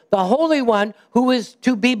also the Holy One who is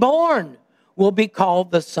to be born will be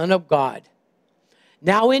called the Son of God.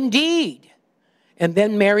 Now indeed,'" and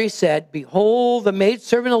then Mary said, "Behold, the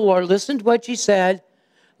maidservant of the Lord," listen to what she said,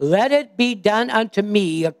 "let it be done unto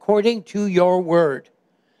me according to your word."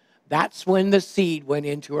 That's when the seed went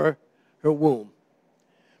into her womb.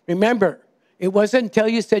 Remember, it wasn't until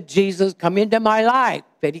you said, "Jesus, come into my life,"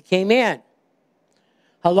 that he came in.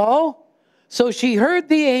 Hello? So she heard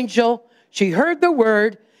the angel, she heard the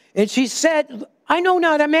word, and she said, "I know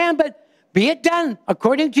not a man, but be it done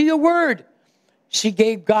according to your word." She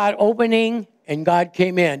gave God opening, and God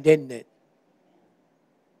came in, didn't it?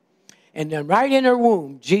 And then right in her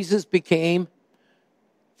womb, Jesus became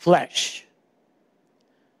flesh.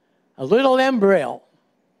 A little embryo.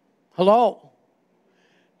 Hello?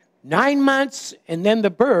 9 months, and then the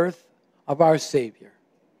birth of our Savior.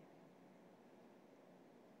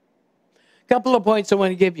 A couple of points I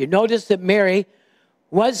want to give you. Notice that Mary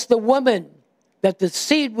was the woman that the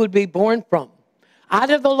seed would be born from, out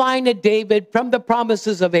of the line of David, from the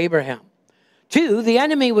promises of Abraham. 2, the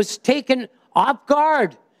enemy was taken off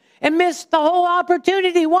guard and missed the whole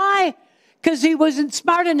opportunity. Why? Because he wasn't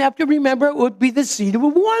smart enough to remember it would be the seed of a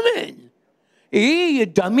woman. Hey, you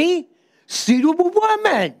dummy. Seed of a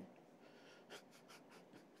woman.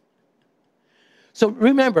 So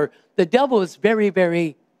remember, the devil is very,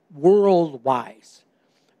 very world-wise,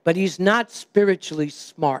 but he's not spiritually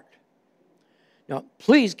smart. Now,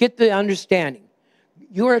 please get the understanding.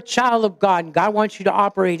 You're a child of God, and God wants you to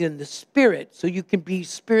operate in the Spirit so you can be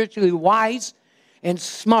spiritually wise and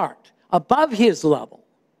smart, above his level,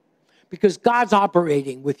 because God's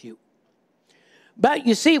operating with you. But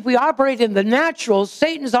you see, if we operate in the natural,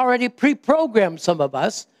 Satan's already pre-programmed some of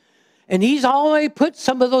us, and he's already put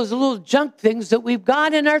some of those little junk things that we've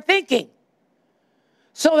got in our thinking.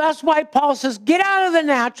 So that's why Paul says, get out of the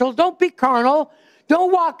natural. Don't be carnal.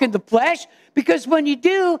 Don't walk in the flesh. Because when you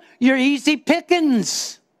do, you're easy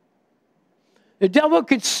pickings. The devil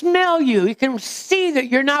can smell you. He can see that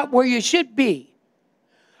you're not where you should be.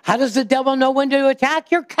 How does the devil know when to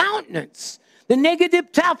attack? Your countenance. The negative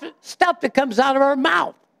stuff that comes out of our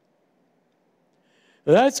mouth.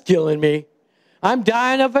 That's killing me. I'm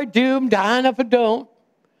dying if I do. I'm dying if I don't.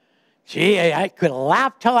 Gee, I could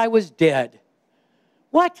laugh till I was dead.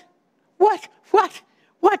 What?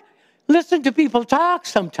 Listen to people talk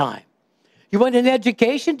sometime. You want an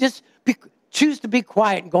education? Just choose to be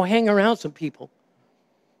quiet and go hang around some people.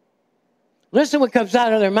 Listen what comes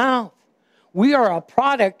out of their mouth. We are a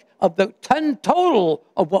product of the total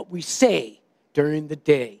of what we say during the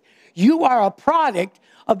day. You are a product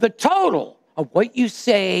of the total of what you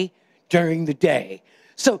say during the day.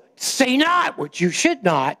 So say not what you should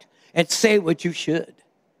not and say what you should.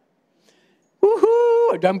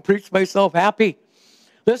 Woohoo! I done preached myself happy.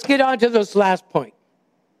 Let's get on to this last point.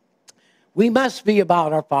 We must be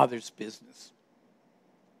about our Father's business.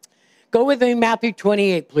 Go with me, Matthew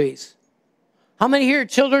 28, please. How many here are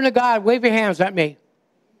children of God? Wave your hands at me.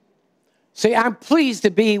 Say, I'm pleased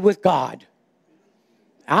to be with God.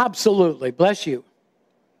 Absolutely. Bless you.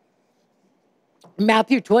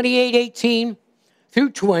 Matthew 28, 18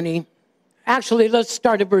 through 20. Actually, let's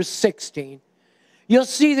start at verse 16. You'll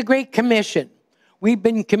see the Great Commission. We've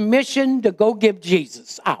been commissioned to go give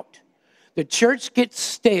Jesus out. The church gets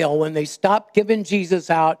stale when they stop giving Jesus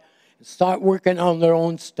out and start working on their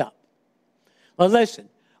own stuff. Well, listen,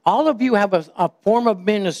 all of you have a form of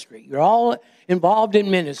ministry. You're all involved in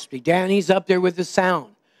ministry. Danny's up there with the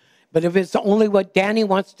sound. But if it's only what Danny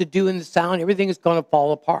wants to do in the sound, everything is going to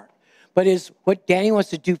fall apart. But it's what Danny wants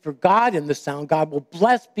to do for God in the sound, God will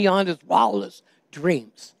bless beyond his wildest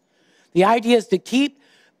dreams. The idea is to keep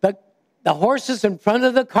the horses in front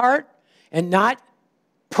of the cart and not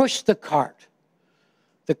push the cart.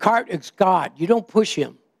 The cart is God. You don't push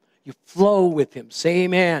him. You flow with him. Say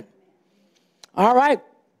amen. All right.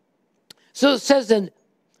 So it says, and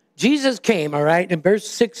Jesus came, all right, in verse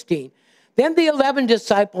 16. Then the 11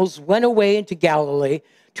 disciples went away into Galilee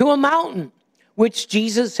to a mountain which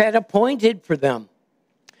Jesus had appointed for them.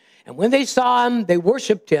 And when they saw him, they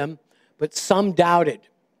worshiped him, but some doubted.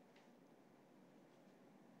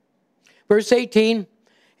 Verse 18,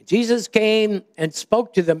 Jesus came and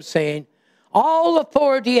spoke to them, saying, all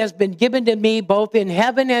authority has been given to me both in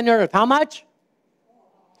heaven and earth. How much?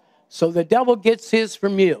 So the devil gets his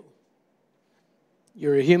from you.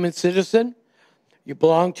 You're a human citizen. You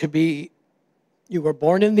were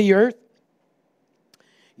born in the earth.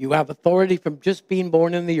 You have authority from just being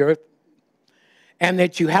born in the earth. And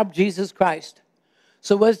that you have Jesus Christ.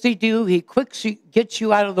 So what does he do? He gets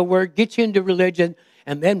you out of the word, gets you into religion,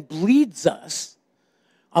 and then bleeds us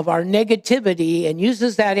of our negativity and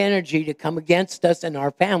uses that energy to come against us and our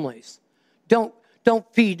families. Don't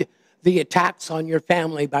feed the attacks on your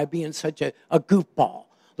family by being such a goofball.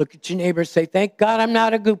 Look at your neighbor and say, thank God I'm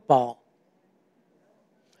not a goofball.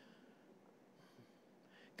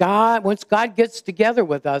 Once God gets together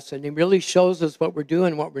with us and he really shows us what we're doing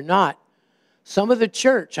and what we're not, some of the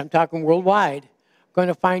church, I'm talking worldwide, are going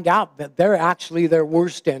to find out that they're actually their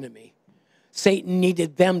worst enemy. Satan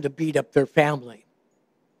needed them to beat up their family.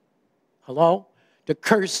 Hello? To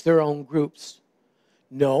curse their own groups.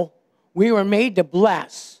 No. We were made to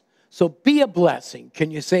bless. So be a blessing.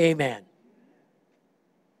 Can you say amen?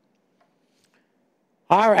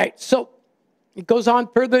 All right. So it goes on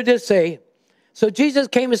further to say, so Jesus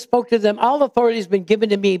came and spoke to them. All authority has been given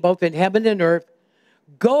to me, both in heaven and earth.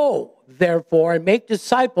 Go, therefore, and make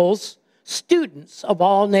disciples, students of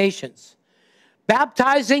all nations.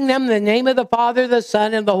 Baptizing them in the name of the Father, the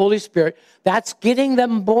Son, and the Holy Spirit. That's getting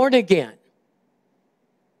them born again.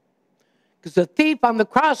 Because the thief on the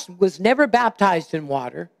cross was never baptized in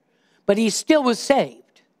water, but he still was saved.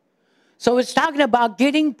 So it's talking about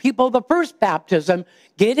getting people the first baptism,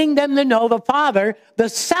 getting them to know the Father, the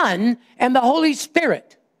Son, and the Holy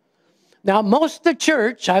Spirit. Now, most of the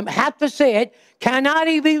church, I have to say it, cannot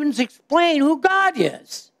even explain who God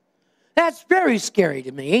is. That's very scary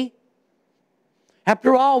to me.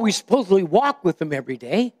 After all, we supposedly walk with him every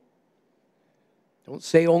day. Don't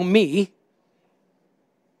say, oh, me.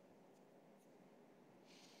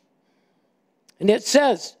 And it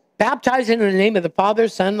says, baptizing in the name of the Father,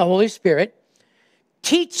 Son, and the Holy Spirit,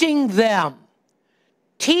 teaching them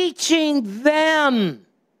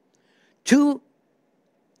to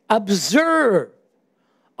observe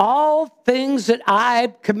all things that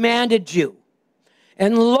I've commanded you.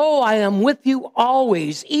 And lo, I am with you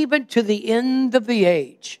always, even to the end of the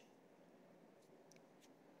age.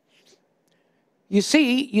 you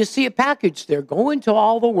see a package there. Go into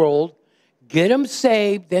all the world, get them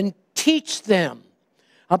saved, then teach them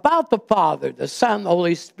about the Father, the Son, the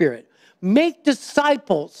Holy Spirit. Make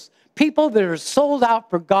disciples, people that are sold out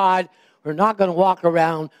for God, who are not going to walk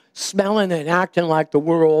around smelling and acting like the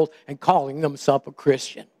world and calling themselves a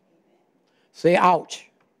Christian. Say, ouch.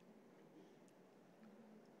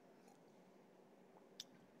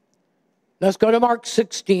 Let's go to Mark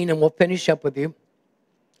 16 and we'll finish up with you.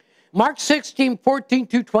 Mark 16, 14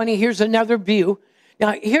 through 20, here's another view.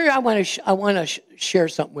 Now, here I want to share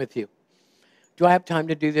something with you. Do I have time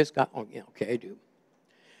to do this? Oh, yeah, okay, I do.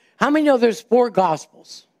 How many know there's 4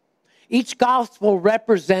 gospels? Each gospel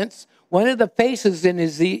represents one of the faces in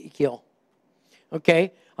Ezekiel.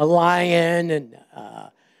 Okay, a lion and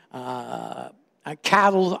a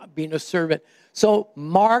cattle being a servant. So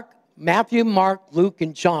Matthew, Mark, Luke,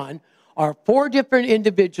 and John are 4 different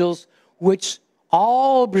individuals which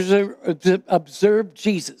all observe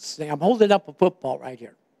Jesus. I'm holding up a football right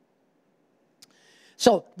here.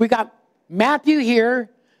 So we got Matthew here,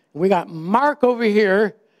 we got Mark over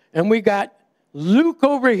here, and we got Luke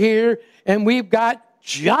over here, and we've got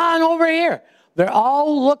John over here. They're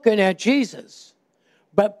all looking at Jesus,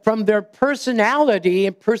 but from their personality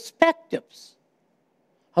and perspectives.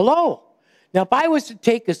 Hello? Now, if I was to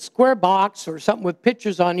take a square box or something with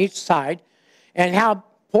pictures on each side and have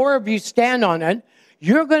 4 of you stand on it,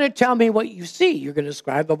 you're going to tell me what you see. You're going to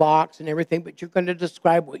describe the box and everything, but you're going to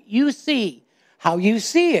describe what you see, how you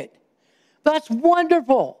see it. That's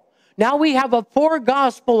wonderful. Now we have a 4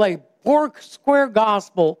 square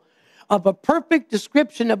gospel of a perfect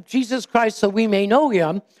description of Jesus Christ so we may know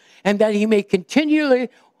him and that he may continually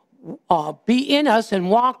be in us and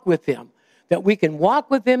walk with him. That we can walk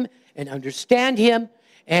with him and understand him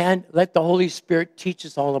and let the Holy Spirit teach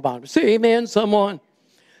us all about him. Say amen, someone.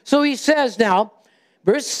 So he says now,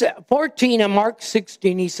 verse 14 of Mark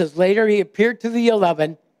 16, he says, later he appeared to the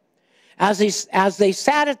 11 as they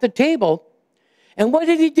sat at the table. And what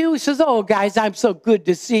did he do? He says, oh, guys, I'm so good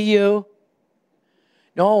to see you.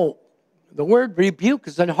 No, the word rebuke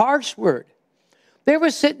is a harsh word. They were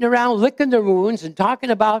sitting around licking their wounds and talking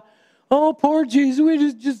about, oh, poor Jesus,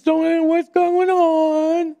 we just don't know what's going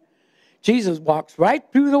on. Jesus walks right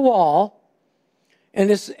through the wall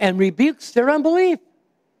and rebukes their unbelief.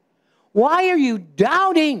 Why are you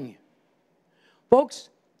doubting? Folks,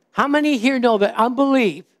 how many here know that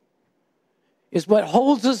unbelief is what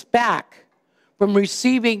holds us back from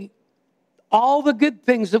receiving all the good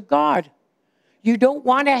things of God? You don't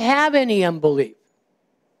want to have any unbelief.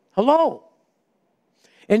 Hello?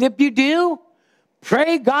 And if you do,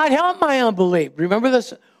 pray, God, help my unbelief. Remember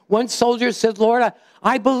this? One soldier said, Lord,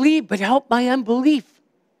 I believe, but help my unbelief.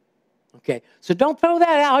 Okay, so don't throw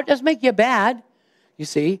that out. It doesn't make you bad. You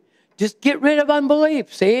see, just get rid of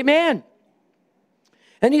unbelief. Say amen.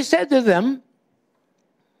 And he said to them,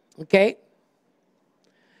 okay,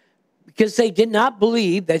 because they did not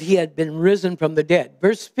believe that he had been risen from the dead.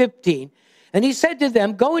 Verse 15, and he said to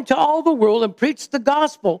them, go into all the world and preach the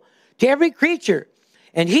gospel to every creature.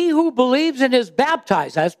 And he who believes and is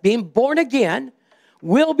baptized, as being born again,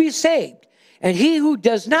 will be saved. And he who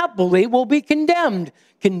does not believe will be condemned.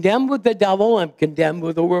 Condemned with the devil and condemned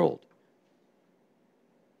with the world.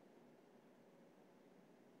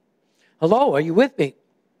 Hello, are you with me?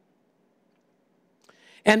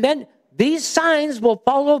 And then these signs will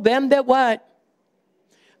follow them that what?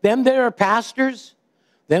 Them that are pastors?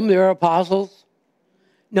 Them that are apostles?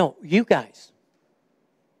 No, you guys.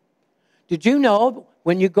 Did you know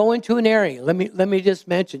when you go into an area, let me just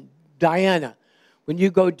mention, Diana, when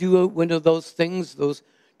you go do one of those things,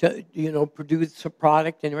 produce a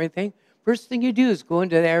product and everything, first thing you do is go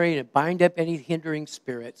into the area and bind up any hindering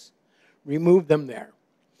spirits. Remove them there.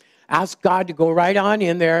 Ask God to go right on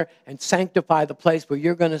in there and sanctify the place where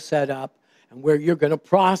you're going to set up and where you're going to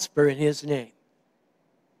prosper in his name.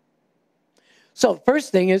 So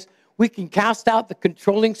first thing is we can cast out the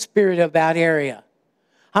controlling spirit of that area.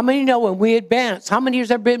 How many know when we advance, how many years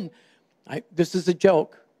have been, this is a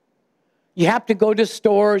joke. You have to go to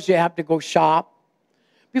stores, you have to go shop.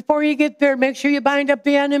 Before you get there, make sure you bind up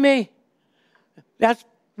the enemy.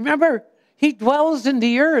 Remember, he dwells in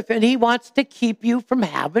the earth and he wants to keep you from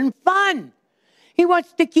having fun. He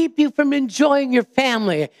wants to keep you from enjoying your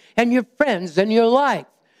family and your friends and your life.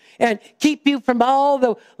 And keep you from all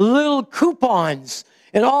the little coupons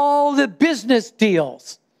and all the business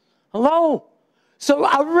deals. Hello? So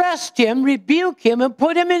arrest him, rebuke him, and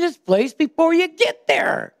put him in his place before you get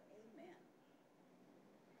there. Amen.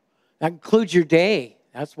 That includes your day.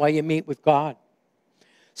 That's why you meet with God.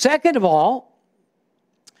 Second of all,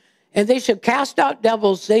 and they shall cast out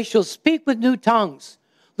devils. They shall speak with new tongues.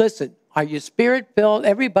 Listen, Are you spirit-filled?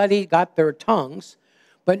 Everybody got their tongues,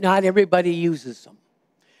 but not everybody uses them.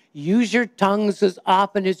 Use your tongues as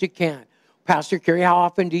often as you can. Pastor Kerry, how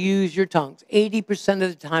often do you use your tongues? 80% of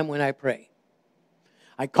the time when I pray.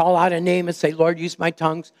 I call out a name and say, Lord, use my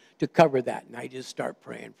tongues to cover that. And I just start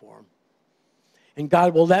praying for them. And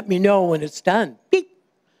God will let me know when it's done. Beep.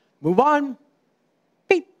 Move on.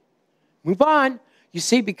 Beep. Move on. You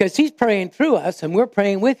see, because he's praying through us and we're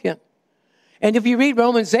praying with him. And if you read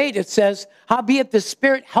Romans 8, it says, howbeit the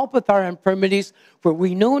Spirit helpeth our infirmities, for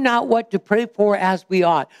we know not what to pray for as we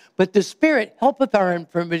ought. But the Spirit helpeth our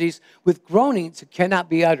infirmities with groanings that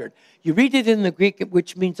cannot be uttered. You read it in the Greek,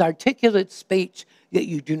 which means articulate speech that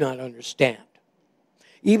you do not understand.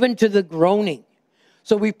 Even to the groaning.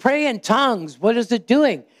 So we pray in tongues. What is it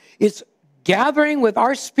doing? It's gathering with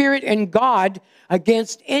our spirit and God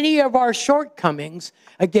against any of our shortcomings,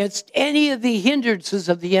 against any of the hindrances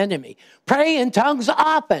of the enemy. Pray in tongues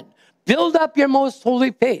often. Build up your most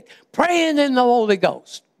holy faith. Praying in the Holy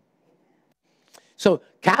Ghost. So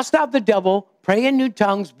cast out the devil, pray in new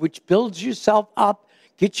tongues, which builds yourself up,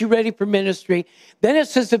 gets you ready for ministry. Then it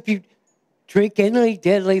says if you drink any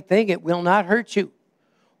deadly thing, it will not hurt you.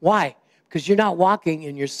 Why? Because you're not walking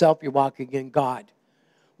in yourself, you're walking in God.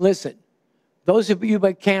 Listen, those of you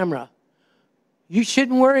by camera, you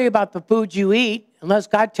shouldn't worry about the food you eat unless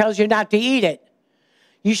God tells you not to eat it.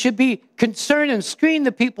 You should be concerned and screen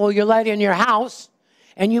the people you let in your house,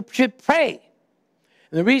 and you should pray.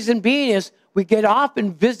 And the reason being is we get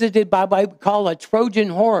often visited by what we call a Trojan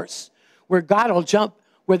horse, where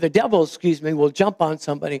the devil, will jump on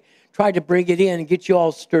somebody, try to bring it in and get you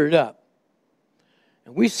all stirred up.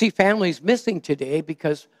 And we see families missing today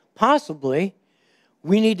because possibly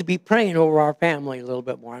we need to be praying over our family a little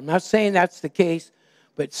bit more. I'm not saying that's the case,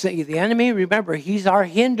 but say the enemy, remember, he's our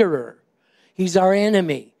hinderer. He's our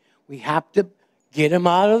enemy. We have to get him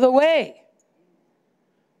out of the way.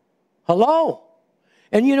 Hello?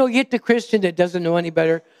 And you get the Christian that doesn't know any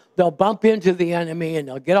better. They'll bump into the enemy and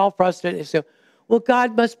they'll get all frustrated. They say, well,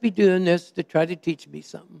 God must be doing this to try to teach me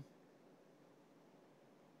something.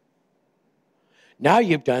 Now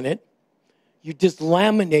you've done it. You just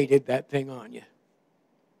laminated that thing on you.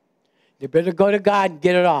 You better go to God and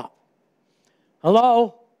get it off.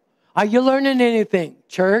 Hello? Are you learning anything,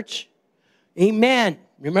 church? Amen.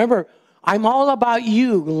 Remember, I'm all about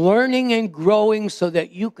you learning and growing so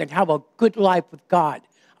that you can have a good life with God.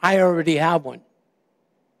 I already have one.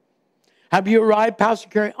 Have you arrived, Pastor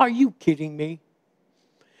Kerry? Are you kidding me?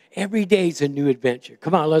 Every day is a new adventure.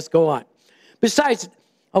 Come on, let's go on. Besides,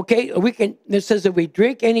 it says if we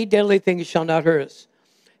drink any deadly thing, it shall not hurt us.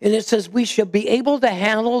 And it says we shall be able to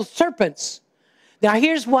handle serpents. Now,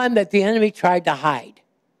 here's one that the enemy tried to hide.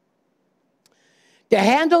 To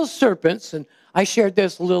handle serpents, and I shared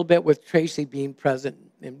this a little bit with Tracy being present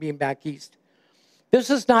and being back east. This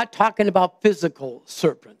is not talking about physical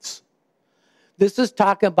serpents. This is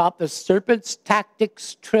talking about the serpent's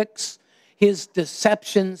tactics, tricks, his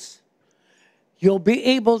deceptions. You'll be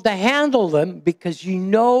able to handle them because you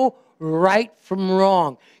know right from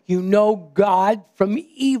wrong. You know God from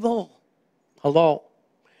evil. Hello.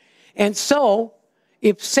 And so,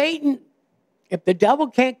 if the devil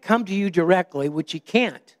can't come to you directly, which he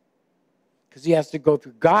can't, because he has to go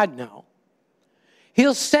through God now,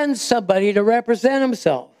 he'll send somebody to represent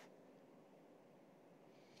himself.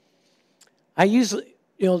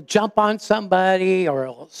 He'll jump on somebody, or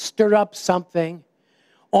he'll stir up something,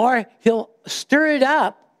 or he'll stir it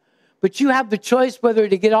up, but you have the choice whether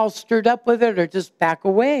to get all stirred up with it or just back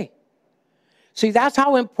away. See, that's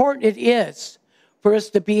how important it is for us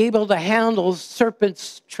to be able to handle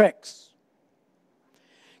serpent's tricks.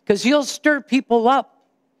 Because he'll stir people up.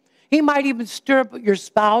 He might even stir up your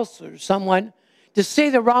spouse or someone to say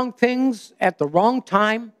the wrong things at the wrong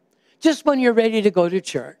time, just when you're ready to go to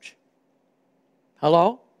church.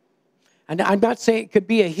 Hello? And I'm not saying it could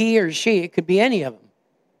be a he or she. It could be any of them.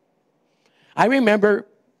 I remember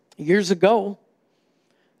years ago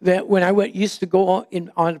that when I used to go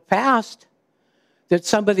on a fast, that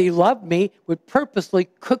somebody loved me would purposely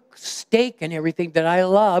cook steak and everything that I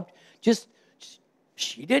loved.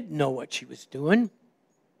 She didn't know what she was doing.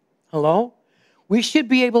 Hello? We should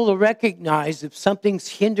be able to recognize if something's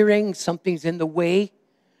hindering, something's in the way.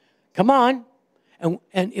 Come on.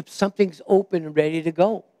 And if something's open and ready to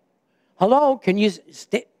go. Hello? Can you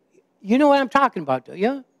stay? You know what I'm talking about, don't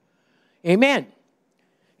you? Amen.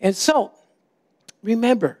 And so,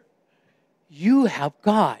 remember, you have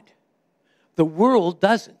God. The world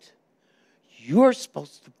doesn't. You're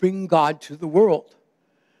supposed to bring God to the world.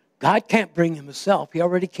 God can't bring himself. He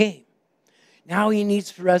already came. Now he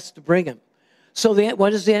needs for us to bring him. So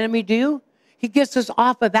what does the enemy do? He gets us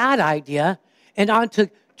off of that idea and onto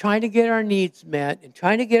trying to get our needs met and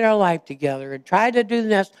trying to get our life together and try to do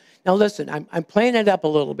this. Now listen, I'm playing it up a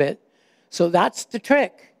little bit. So that's the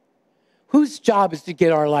trick. Whose job is to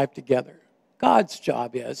get our life together? God's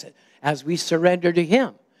job is, as we surrender to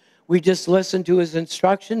him. We just listen to his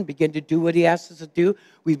instruction, begin to do what he asks us to do.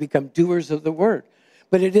 We become doers of the word.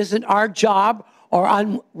 But it isn't our job or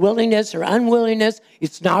unwillingness or unwillingness.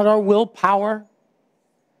 It's not our willpower.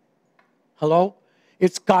 Hello?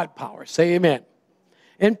 It's God power. Say amen.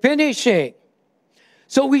 And finishing.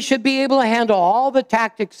 So we should be able to handle all the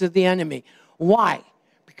tactics of the enemy. Why?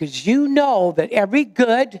 Because you know that every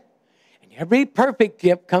good and every perfect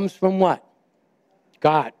gift comes from what?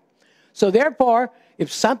 God. So therefore,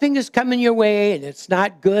 if something is coming your way and it's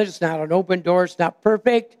not good, it's not an open door, it's not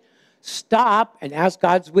perfect, stop and ask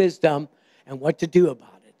God's wisdom and what to do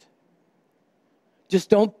about it. Just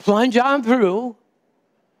don't plunge on through.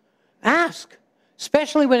 Ask,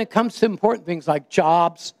 especially when it comes to important things like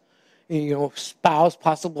jobs, spouse,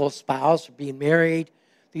 possible spouse, or being married.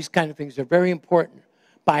 These kind of things are very important.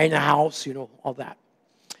 Buying a house, all that.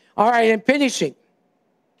 All right, and finishing.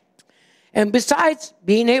 And besides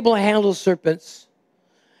being able to handle serpents,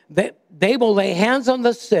 they will lay hands on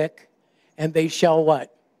the sick, and they shall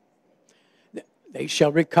what? They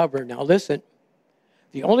shall recover. Now listen,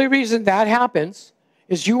 the only reason that happens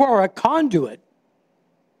is you are a conduit.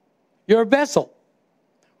 You're a vessel.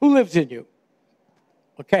 Who lives in you?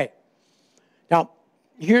 Okay. Now,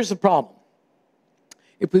 here's the problem.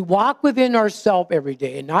 If we walk within ourselves every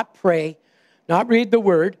day and not pray, not read the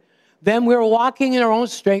word, then we're walking in our own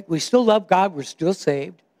strength. We still love God. We're still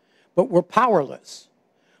saved. But we're powerless.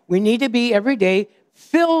 We need to be every day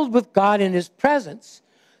filled with God in his presence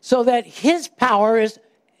so that his power is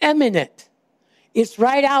eminent. It's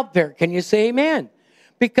right out there. Can you say amen?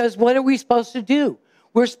 Because what are we supposed to do?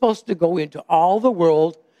 We're supposed to go into all the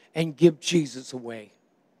world and give Jesus away.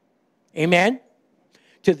 Amen?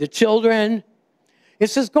 To the children. It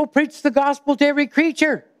says, go preach the gospel to every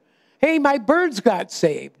creature. Hey, my birds got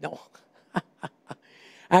saved. No.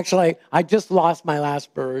 Actually, I just lost my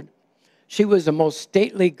last bird. She was the most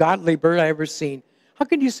stately, godly bird I ever seen. How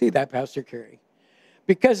can you see that, Pastor Kerry?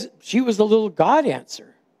 Because she was a little God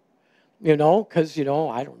answer. Because, I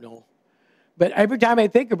don't know. But every time I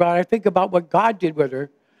think about it, I think about what God did with her.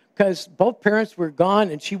 Because both parents were gone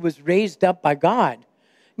and she was raised up by God. And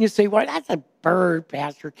you say, well, that's a bird,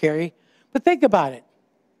 Pastor Kerry. But think about it.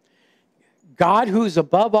 God, who's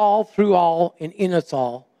above all, through all, and in us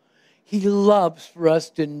all, he loves for us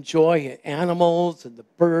to enjoy animals and the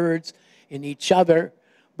birds and each other.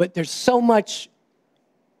 But there's so much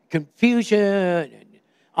confusion and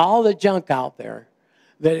all the junk out there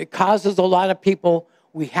that it causes a lot of people,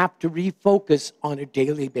 we have to refocus on a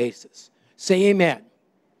daily basis. Say amen.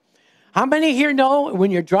 How many here know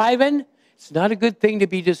when you're driving, it's not a good thing to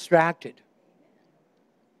be distracted?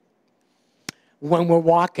 When we're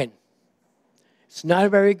walking, it's not a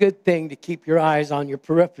very good thing to keep your eyes on your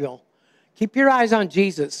peripheral. Keep your eyes on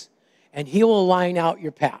Jesus, and he will line out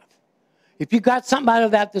your path. If you got something out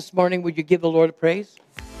of that this morning, would you give the Lord a praise?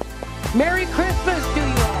 Merry Christmas.